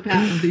would tip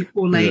out of the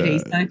poor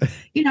ladies.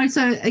 Yeah.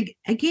 So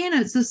again,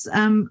 it's this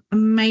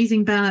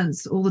amazing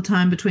balance all the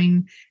time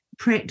between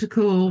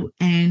practical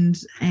and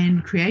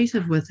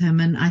creative with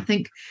him, and I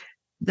think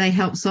they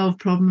help solve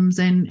problems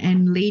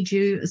and lead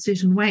you a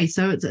certain way.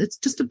 So it's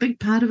just a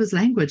big part of his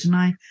language, and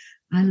I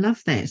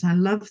love that. I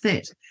love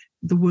that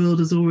the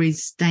world is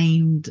always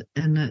stained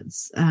in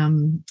its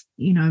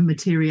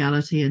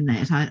materiality, and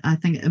that I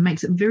think it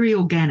makes it very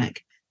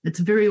organic. It's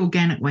a very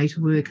organic way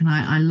to work, and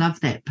I love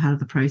that part of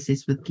the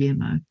process with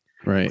Guillermo.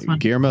 Right.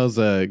 Guillermo's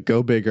a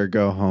go big or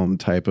go home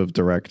type of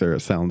director,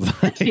 it sounds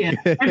like. Yeah,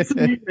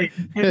 absolutely.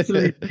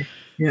 Absolutely.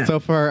 Yeah. So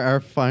for our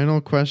final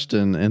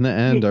question, in the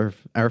end,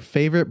 our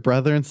favorite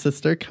brother and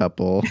sister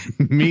couple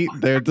meet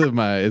their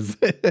demise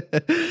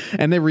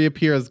and they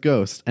reappear as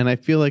ghosts. And I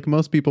feel like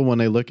most people, when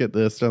they look at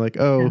this, they're like,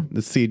 oh,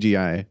 the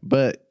CGI.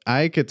 But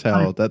I could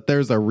tell that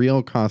there's a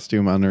real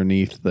costume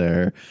underneath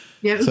there.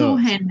 Yeah, it was all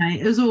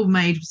handmade. It was all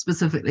made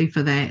specifically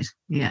for that.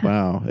 Yeah.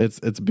 Wow.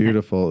 It's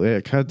beautiful.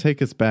 It kind of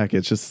take us back.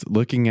 It's just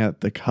looking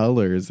at the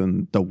colors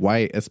and the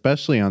white,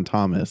 especially on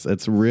Thomas.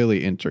 It's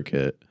really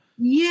intricate.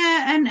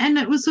 Yeah, and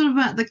it was sort of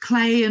about the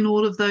clay and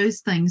all of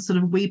those things, sort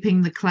of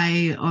weeping the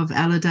clay of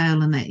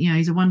Allerdale, and that,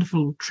 he's a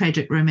wonderful,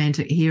 tragic,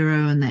 romantic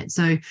hero and that.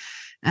 So,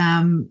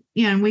 and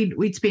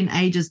we'd spend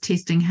ages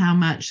testing how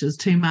much is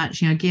too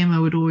much.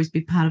 Guillermo would always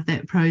be part of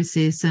that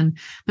process.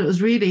 But it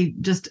was really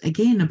just,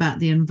 again, about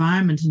the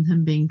environment and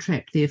him being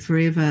trapped there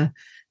forever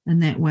in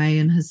that way,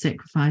 and his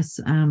sacrifice.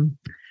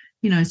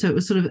 So it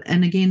was sort of,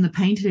 and again, the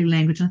painterly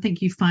language. I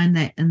think you find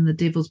that in the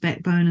Devil's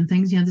Backbone and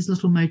things. There's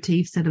little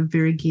motifs that are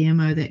very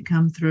Guillermo that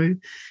come through,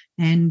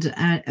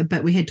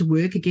 but we had to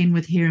work again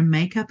with hair and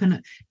makeup,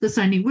 and this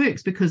only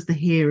works because the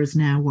hair is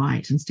now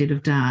white instead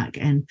of dark,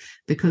 and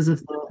because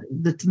of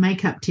the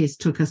makeup test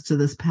took us to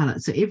this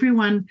palette. So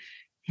everyone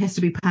has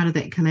to be part of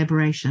that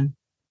collaboration,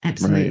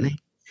 absolutely.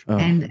 Right. Oh.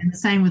 And the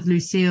same with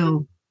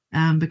Lucille.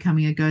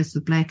 Becoming a ghost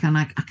with black, and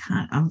I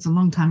can't. It was a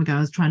long time ago. I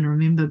was trying to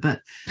remember, but.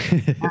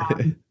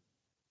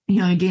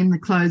 Again, the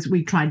clothes,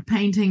 we tried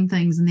painting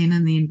things, and then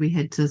in the end we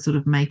had to sort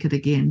of make it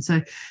again. So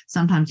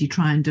sometimes you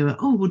try and do it,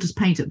 we'll just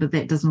paint it, but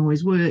that doesn't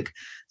always work,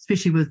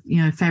 especially with,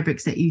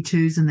 fabrics that you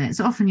choose and that.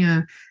 So often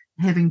you're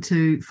having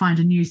to find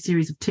a new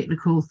series of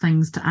technical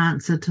things to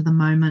answer to the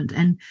moment.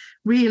 And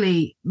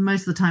really,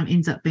 most of the time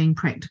ends up being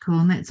practical,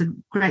 and that's a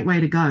great way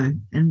to go.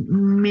 In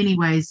many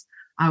ways,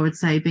 I would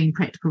say being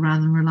practical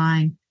rather than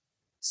relying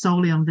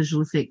solely on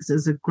visual effects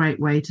is a great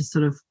way to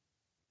sort of,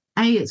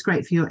 it's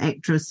great for your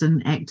actress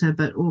and actor,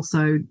 but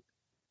also,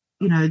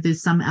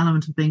 there's some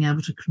element of being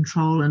able to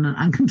control in an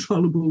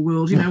uncontrollable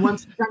world.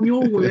 Once you've done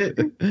your work,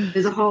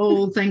 there's a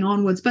whole thing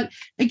onwards. But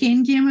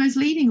again, Guillermo's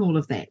leading all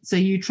of that. So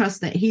you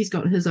trust that he's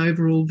got his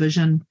overall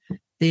vision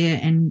there,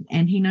 and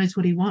he knows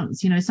what he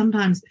wants.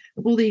 Sometimes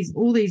all these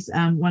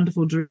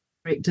wonderful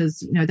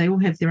directors, they all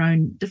have their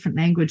own different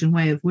language and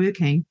way of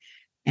working.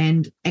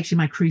 And actually,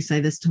 my crew say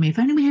this to me: if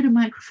only we had a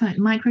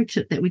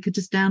microchip that we could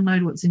just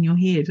download what's in your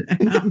head.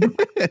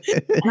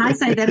 And I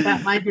say that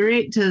about my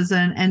directors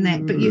and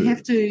that, but you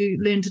have to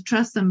learn to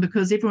trust them,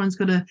 because everyone's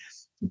got a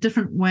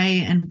different way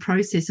and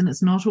process, and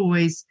it's not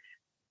always,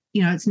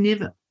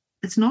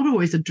 it's not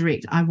always a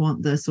direct, I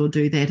want this or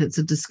do that. It's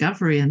a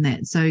discovery in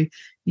that. So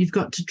you've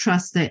got to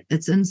trust that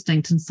it's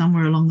instinct, and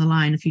somewhere along the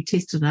line, if you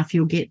test it enough,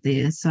 you'll get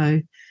there. So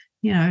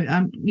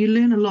you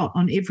learn a lot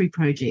on every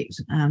project.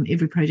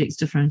 Every project's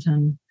different,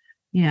 and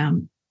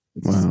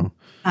it's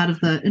part of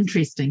the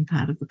interesting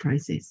part of the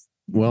process.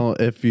 Well,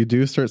 if you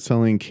do start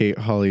selling Kate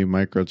Hawley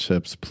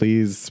microchips,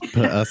 please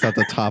put us at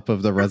the top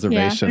of the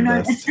reservation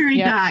list. It's very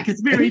dark.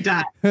 It's very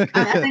dark.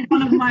 I think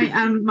one of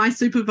my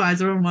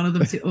supervisor on one of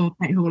them said,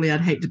 Kate Hawley,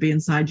 I'd hate to be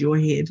inside your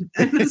head.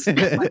 That's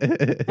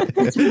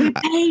what we're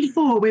paid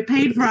for. We're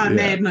paid for our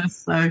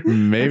madness. So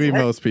maybe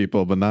most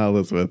people, but not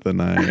Elizabeth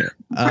and I.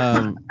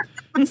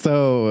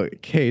 So,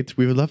 Kate,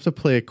 we would love to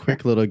play a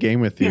quick little game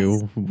with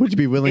you. Yes. Would you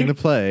be willing to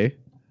play?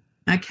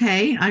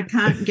 Okay. I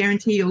can't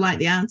guarantee you'll like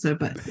the answer,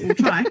 but we'll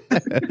try.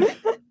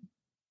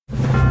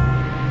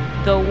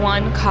 The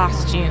one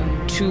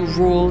costume to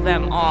rule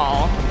them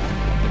all.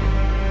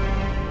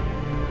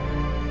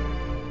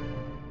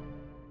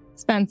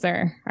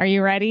 Spencer, are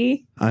you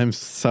ready? I'm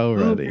so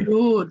ready. Oh,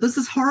 Lord, this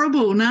is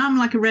horrible. Now I'm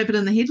like a rabbit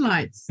in the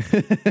headlights.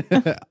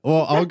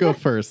 Well, I'll go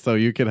first so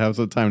you can have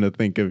some time to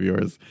think of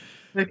yours.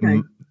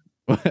 Okay.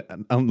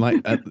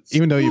 Unlike,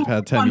 even though you've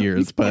had 10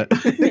 years, but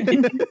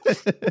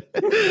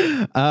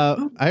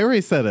I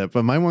already said it,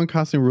 but my one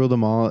costume rule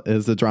them all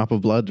is a drop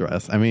of blood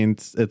dress. I mean,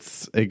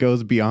 it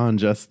goes beyond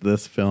just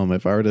this film.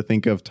 If I were to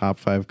think of top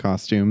 5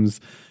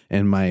 costumes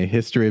in my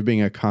history of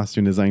being a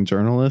costume design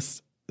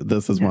journalist,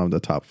 this is one of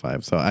the top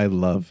 5. So I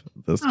love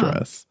this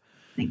dress.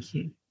 Thank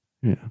you.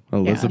 Yeah.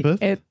 Elizabeth?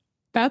 Yeah,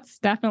 that's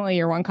definitely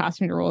your one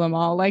costume to rule them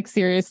all. Like,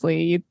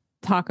 seriously, you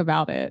talk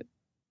about it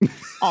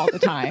all the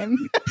time.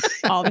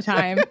 All the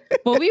time.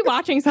 We'll be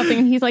watching something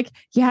and he's like,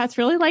 yeah, it's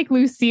really like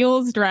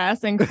Lucille's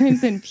dress and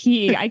Crimson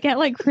Peak. I get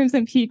like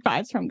Crimson Peak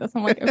vibes from this.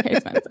 I'm like, okay,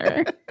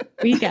 Spencer,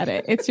 we get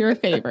it. It's your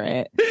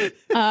favorite.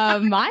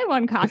 My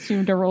one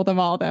costume to rule them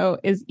all, though,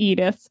 is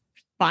Edith's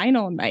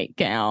final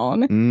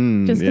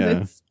nightgown. Just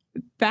because it's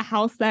the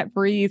house that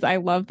breathes. I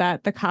love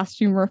that the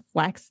costume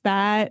reflects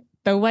that.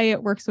 The way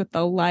it works with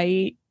the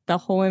light, the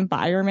whole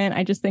environment.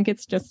 I just think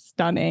it's just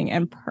stunning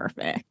and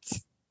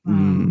perfect.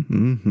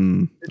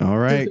 All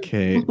right,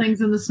 Kate.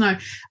 Things in the snow.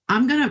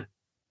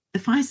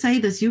 If I say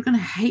this, you're gonna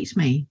hate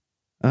me.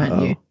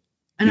 You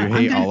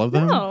hate all of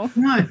them? No.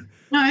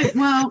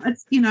 Well,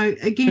 it's,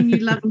 again, you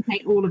love and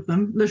hate all of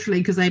them, literally,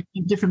 because they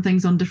do different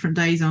things on different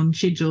days on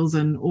schedules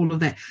and all of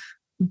that.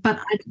 But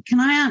can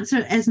I answer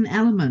it as an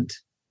element?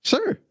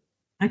 Sure.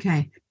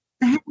 Okay.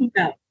 The happy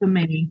belt for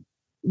me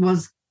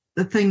was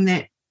the thing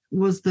that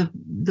was the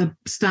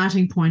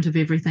starting point of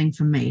everything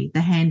for me. The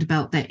hand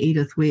belt that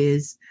Edith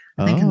wears,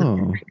 I think, in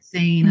the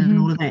scene and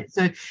all of that.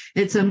 So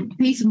it's a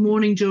piece of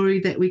mourning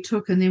jewelry that we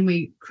took, and then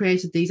we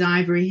created these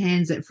ivory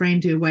hands that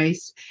framed her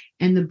waist,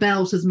 and the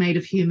belt is made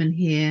of human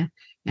hair,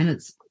 and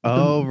it's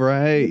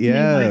right,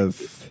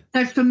 yes.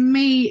 So for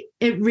me,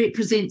 it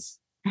represents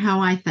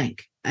how I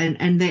think.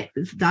 And that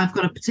I've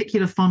got a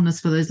particular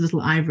fondness for those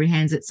little ivory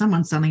hands that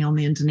someone's selling on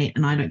the internet,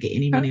 and I don't get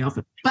any money off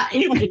it. But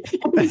anyway,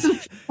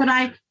 but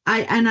I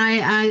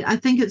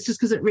think it's just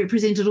because it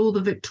represented all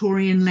the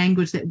Victorian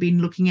language that we've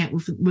been looking at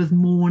with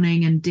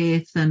mourning and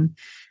death and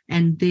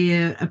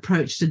their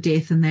approach to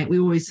death, and that we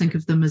always think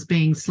of them as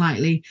being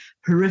slightly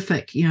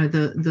horrific.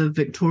 The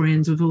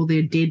Victorians with all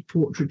their dead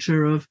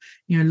portraiture of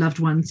loved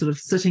ones sort of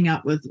sitting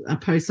up with a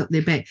post up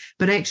their back,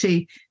 but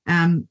actually.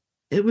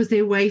 It was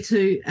their way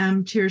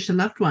to cherish a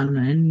loved one,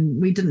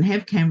 and we didn't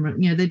have camera.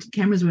 The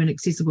cameras weren't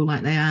accessible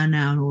like they are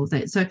now, and all of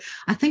that. So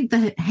I think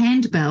the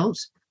hand belt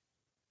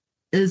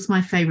is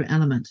my favorite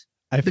element.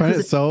 I find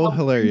it so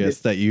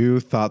hilarious that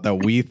you thought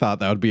that we thought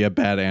that would be a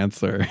bad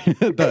answer.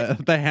 the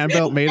hand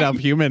belt made of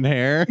human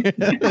hair.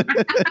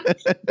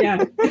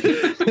 Yeah,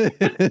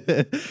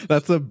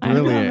 that's a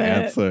brilliant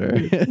answer.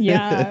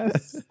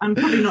 Yes, I'm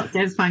probably not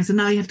satisfying. So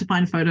now you have to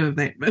find a photo of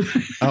that.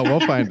 Oh,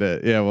 we'll find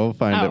it. Yeah, we'll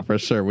find it for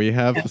sure. We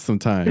have some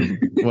time.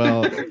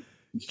 Well,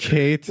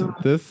 Kate,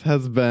 this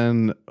has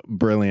been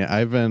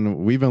brilliant.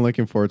 We've been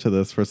looking forward to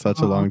this for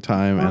such a long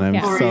time, and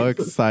I'm so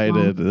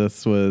excited.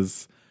 This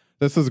was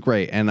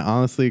great. And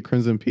honestly,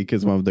 Crimson Peak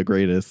is one of the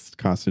greatest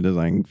costume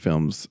design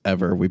films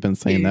ever. We've been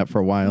saying that for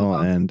a while,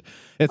 and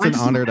it's an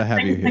honor to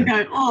have you here.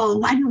 Go,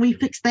 why didn't we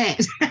fix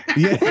that?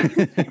 Yeah.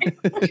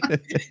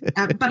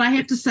 But I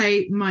have to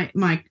say, Mike,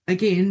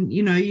 again,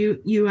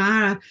 you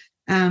are,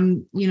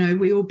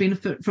 we all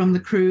benefit from the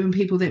crew and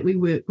people that we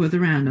work with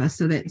around us.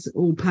 So that's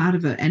all part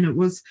of it. And it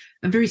was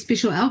a very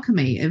special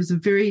alchemy. It was a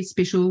very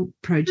special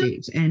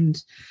project, and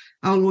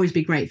I'll always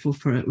be grateful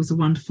for it. It was a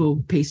wonderful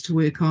piece to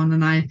work on.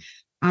 And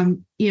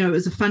it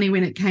was funny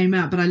when it came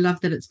out, but I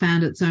love that it's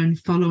found its own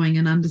following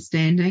and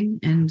understanding.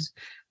 And,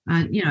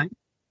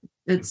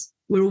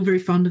 we're all very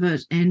fond of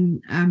it.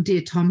 And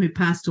dear Tom, who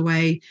passed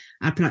away,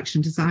 our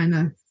production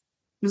designer,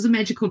 it was a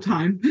magical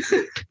time.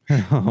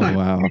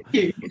 Wow.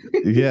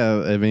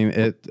 Yeah. I mean,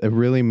 it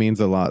really means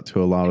a lot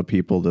to a lot of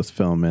people, this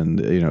film. And,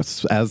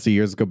 as the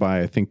years go by,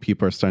 I think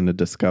people are starting to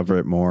discover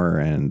it more.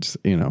 And,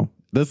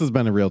 this has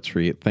been a real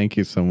treat. Thank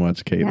you so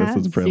much, Kate. Yes,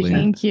 this is brilliant.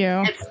 Thank you.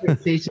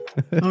 Absolutely.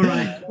 All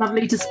right.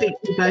 Lovely to speak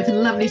to you both,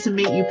 and lovely to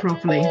meet you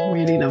properly.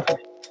 Really lovely.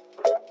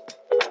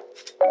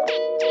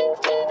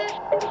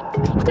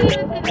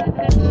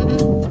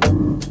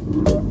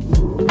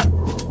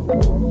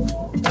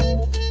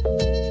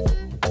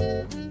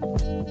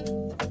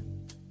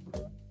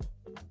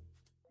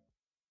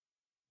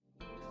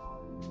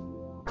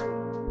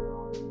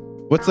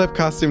 What's up,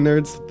 costume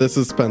nerds? This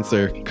is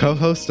Spencer,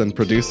 co-host and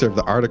producer of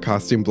the Art of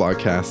Costume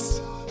blogcast.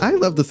 I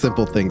love the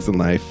simple things in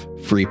life: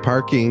 free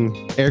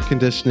parking, air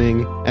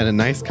conditioning, and a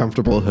nice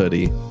comfortable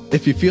hoodie.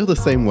 If you feel the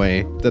same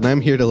way, then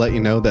I'm here to let you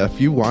know that if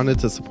you wanted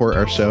to support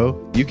our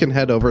show, you can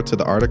head over to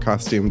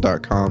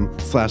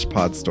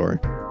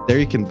theartofcostume.com/podstore. There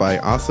you can buy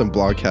awesome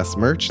blogcast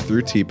merch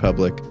through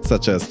TeePublic,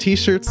 such as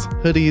t-shirts,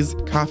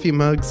 hoodies, coffee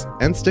mugs,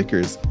 and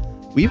stickers.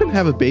 We even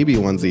have a baby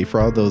onesie for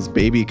all those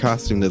baby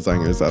costume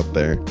designers out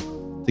there.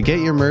 To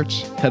get your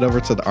merch, head over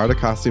to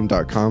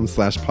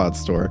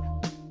theartofcostume.com/podstore.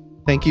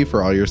 Thank you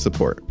for all your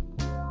support.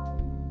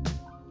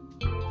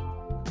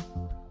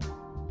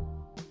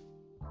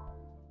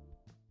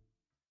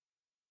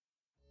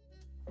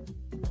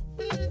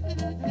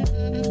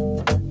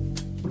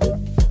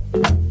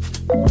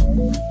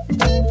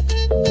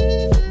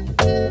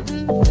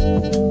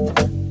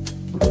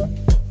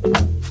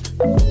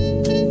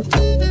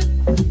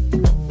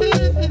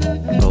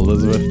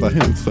 Elizabeth, I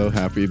am so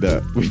happy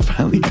that we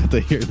finally got to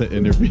hear the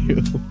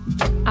interview.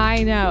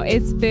 I know.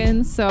 It's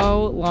been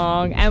so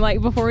long. And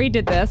like before we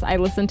did this, I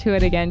listened to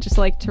it again just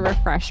like to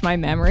refresh my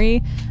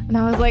memory. And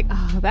I was like,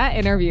 oh, that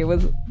interview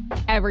was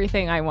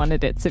everything I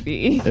wanted it to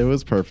be. It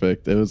was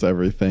perfect. It was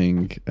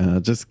everything.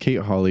 Just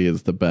Kate Hawley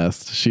is the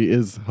best. She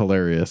is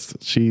hilarious.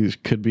 She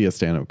could be a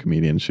stand-up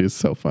comedian. She's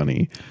so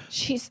funny.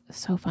 She's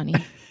so funny.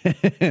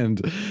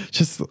 And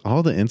just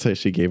all the insight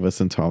she gave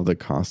us into all the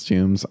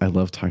costumes. I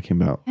love talking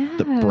about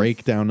the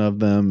breakdown of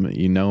them.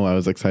 You know, I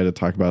was excited to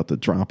talk about the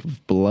drop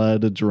of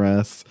blood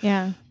dress.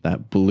 Yeah.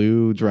 That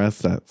blue dress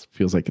that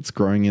feels like it's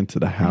growing into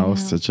the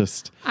house. It's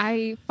just...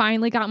 I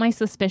finally got my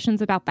suspicions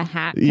about the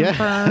hat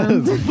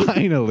confirmed. Yes,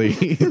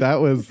 finally. I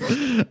was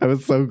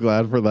so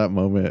glad for that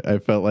moment. I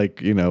felt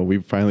like, you know, we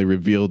finally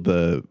revealed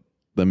the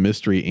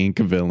mystery ink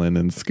villain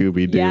in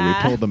Scooby-Doo.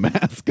 Yes. We pulled the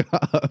mask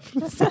off.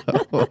 So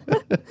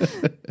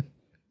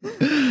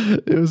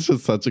it was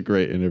just such a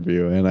great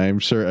interview. And I'm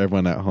sure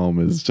everyone at home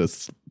is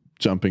just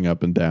jumping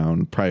up and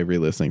down, probably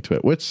re-listening to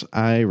it, which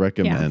I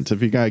recommend. Yes.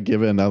 If you got to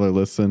give it another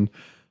listen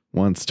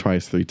once,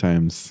 twice, 3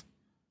 times,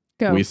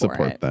 we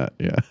support that.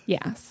 Yeah.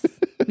 Yes,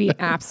 we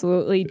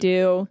absolutely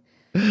do.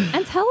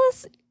 And tell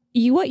us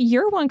what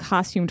your one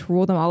costume to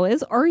rule them all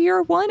is, or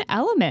your one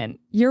element,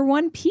 your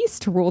one piece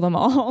to rule them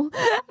all,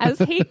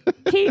 as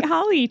Kate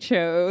Hawley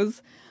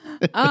chose.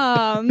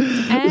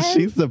 And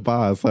she's the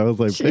boss. I was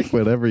like, pick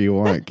whatever you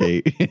want,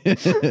 Kate.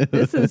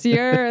 this is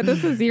your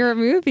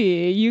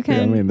movie. You can.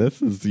 Yeah, I mean,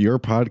 this is your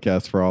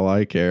podcast for all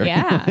I care.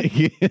 Yeah,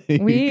 you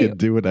can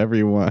do whatever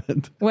you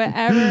want.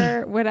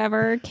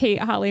 Whatever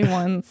Kate Hawley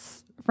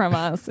wants from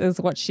us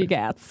is what she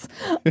gets.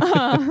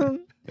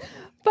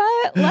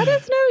 But let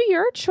us know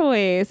your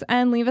choice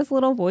and leave us a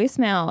little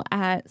voicemail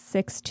at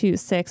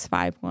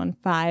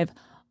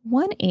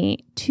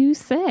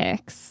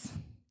 626-515-1826.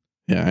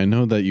 Yeah, I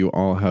know that you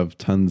all have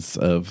tons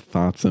of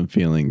thoughts and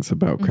feelings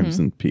about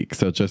Crimson Peak,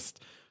 so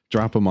just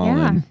drop them all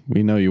in.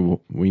 We know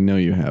you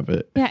have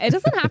it. Yeah, it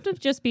doesn't have to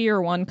just be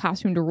your one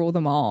costume to rule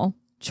them all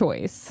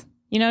choice.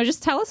 You know,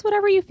 just tell us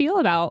whatever you feel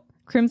about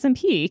Crimson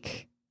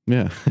Peak.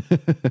 Yeah.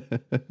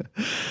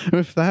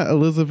 With that,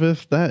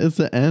 Elizabeth, that is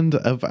the end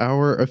of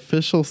our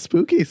official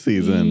spooky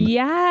season.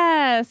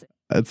 Yes.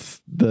 It's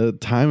the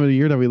time of the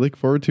year that we look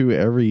forward to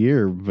every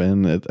year,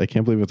 and I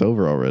can't believe it's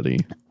over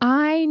already.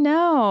 I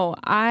know.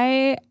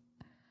 I'm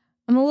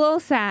a little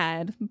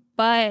sad,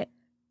 but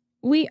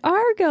we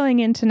are going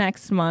into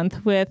next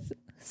month with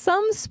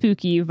some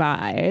spooky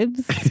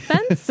vibes.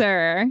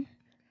 Spencer,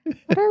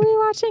 what are we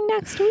watching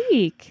next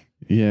week?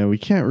 Yeah, we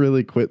can't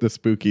really quit the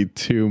spooky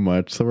too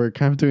much. So we're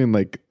kind of doing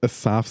like a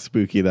soft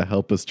spooky that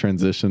help us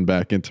transition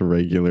back into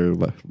regular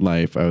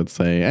life, I would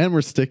say. And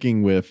we're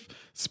sticking with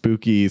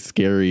spooky,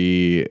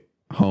 scary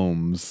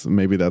homes.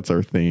 Maybe that's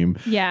our theme.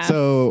 Yeah.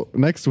 So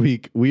next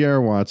week, we are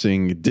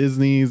watching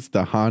Disney's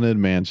The Haunted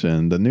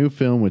Mansion, the new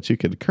film, which you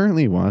could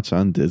currently watch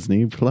on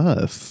Disney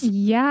Plus.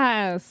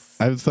 Yes.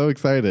 I'm so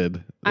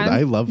excited.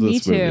 I love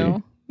this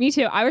movie. Me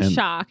too. I was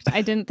shocked.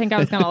 I didn't think I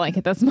was going to like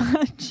it this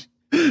much.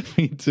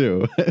 Me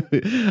too.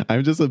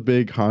 I'm just a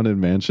big Haunted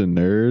Mansion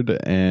nerd,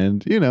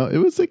 and you know, it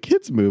was a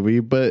kids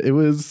movie, but it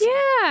was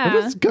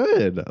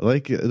good.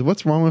 Like,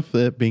 what's wrong with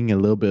it being a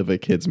little bit of a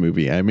kids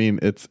movie? I mean,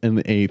 it's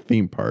in a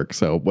theme park,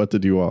 so what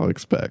did you all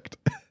expect?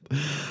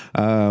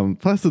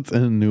 Plus, it's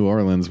in New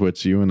Orleans,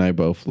 which you and I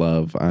both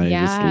love. I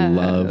just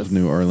love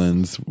New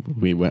Orleans.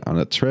 We went on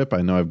a trip.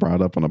 I know I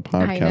brought up on a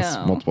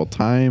podcast multiple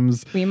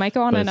times. We might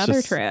go on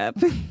another trip.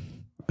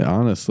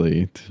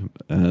 Honestly,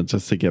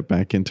 just to get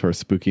back into our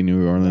spooky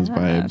New Orleans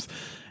vibes.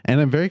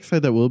 And I'm very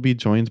excited that we'll be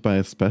joined by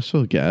a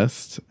special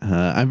guest.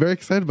 I'm very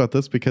excited about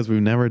this because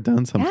we've never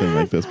done something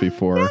like this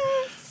before.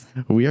 Yes.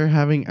 We are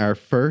having our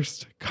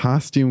first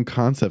costume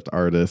concept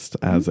artist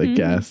as a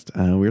guest.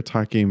 We're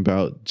talking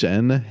about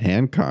Jen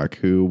Hancock,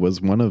 who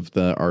was one of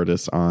the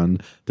artists on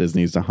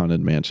Disney's The Haunted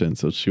Mansion.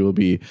 So she will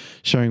be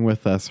sharing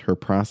with us her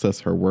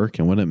process, her work,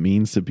 and what it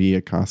means to be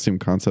a costume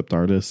concept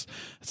artist,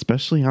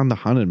 especially on The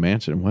Haunted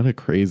Mansion. What a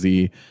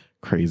crazy,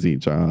 crazy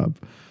job.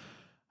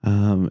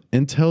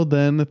 Until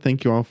then,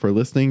 thank you all for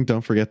listening.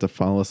 Don't forget to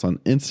follow us on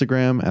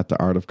Instagram at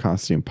The Art of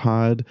Costume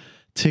Pod,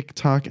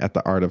 TikTok at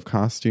The Art of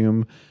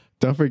Costume.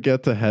 Don't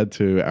forget to head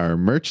to our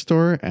merch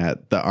store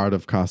at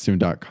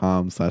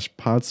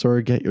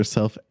theartofcostume.com/podstore. Get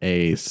yourself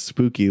a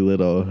spooky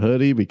little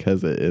hoodie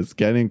because it is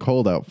getting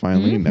cold out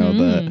finally now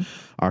that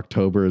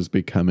October is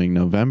becoming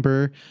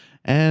November.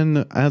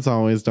 And as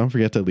always, don't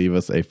forget to leave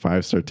us a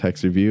 5-star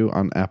text review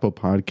on Apple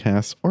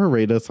Podcasts or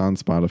rate us on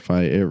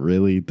Spotify. It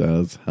really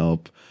does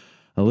help.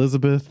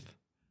 Elizabeth,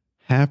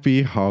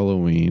 happy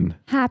Halloween.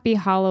 Happy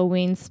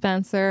Halloween,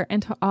 Spencer.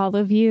 And to all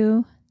of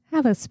you,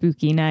 have a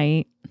spooky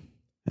night.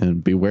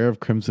 And beware of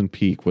Crimson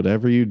Peak.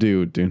 Whatever you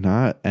do, do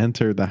not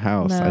enter the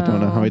house. No. I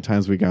don't know how many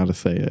times we got to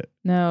say it.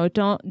 No,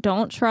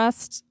 don't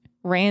trust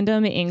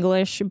random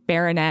English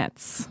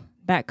baronets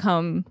that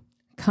come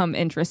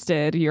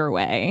interested your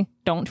way.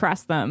 Don't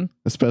trust them.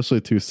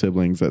 Especially 2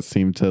 siblings that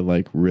seem to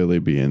like really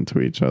be into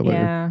each other.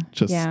 Yeah.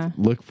 Just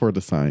look for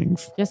the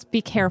signs. Just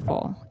be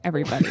careful,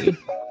 everybody.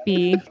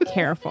 Be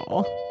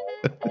careful.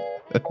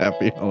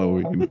 Happy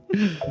Halloween.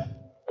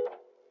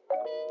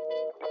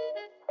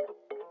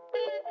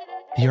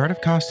 The Art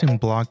of Costume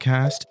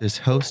blogcast is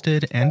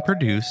hosted and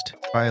produced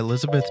by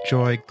Elizabeth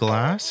Joy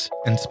Glass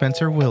and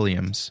Spencer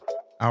Williams.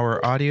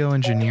 Our audio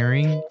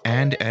engineering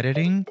and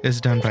editing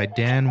is done by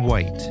Dan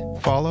White.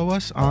 Follow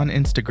us on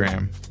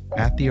Instagram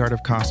at The Art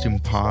of Costume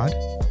Pod,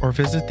 or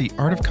visit the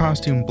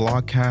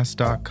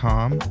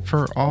artofcostumeblogcast.com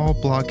for all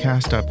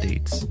blogcast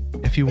updates.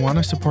 If you want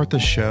to support the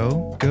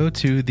show, go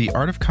to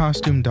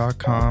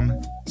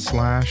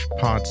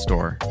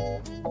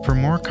theartofcostume.com/podstore. For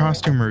more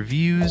costume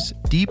reviews,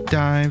 deep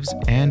dives,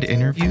 and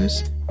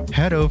interviews,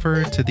 head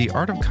over to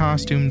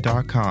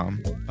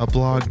theartofcostume.com, a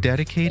blog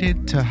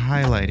dedicated to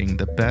highlighting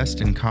the best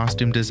in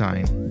costume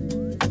design.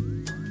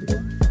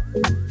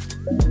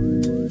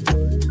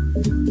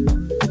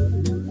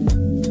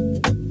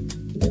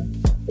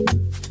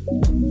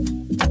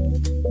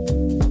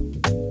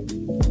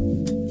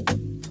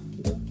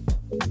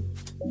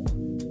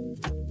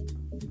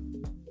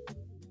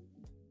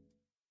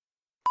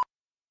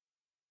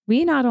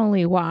 We not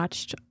only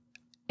watched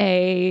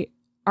a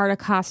Art of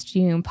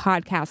Costume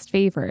podcast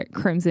favorite,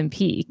 Crimson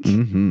Peak,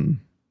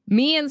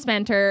 me and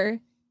Spencer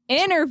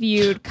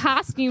interviewed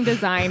costume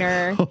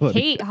designer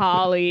Kate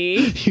Hawley.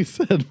 You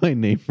said my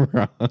name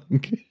wrong. What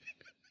did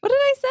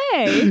I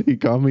say? You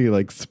called me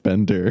like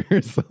Spender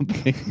or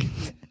something.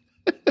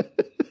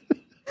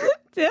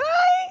 Did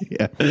I?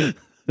 Yeah.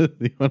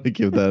 You want to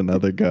give that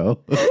another go?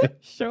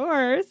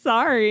 Sure.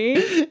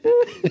 Sorry.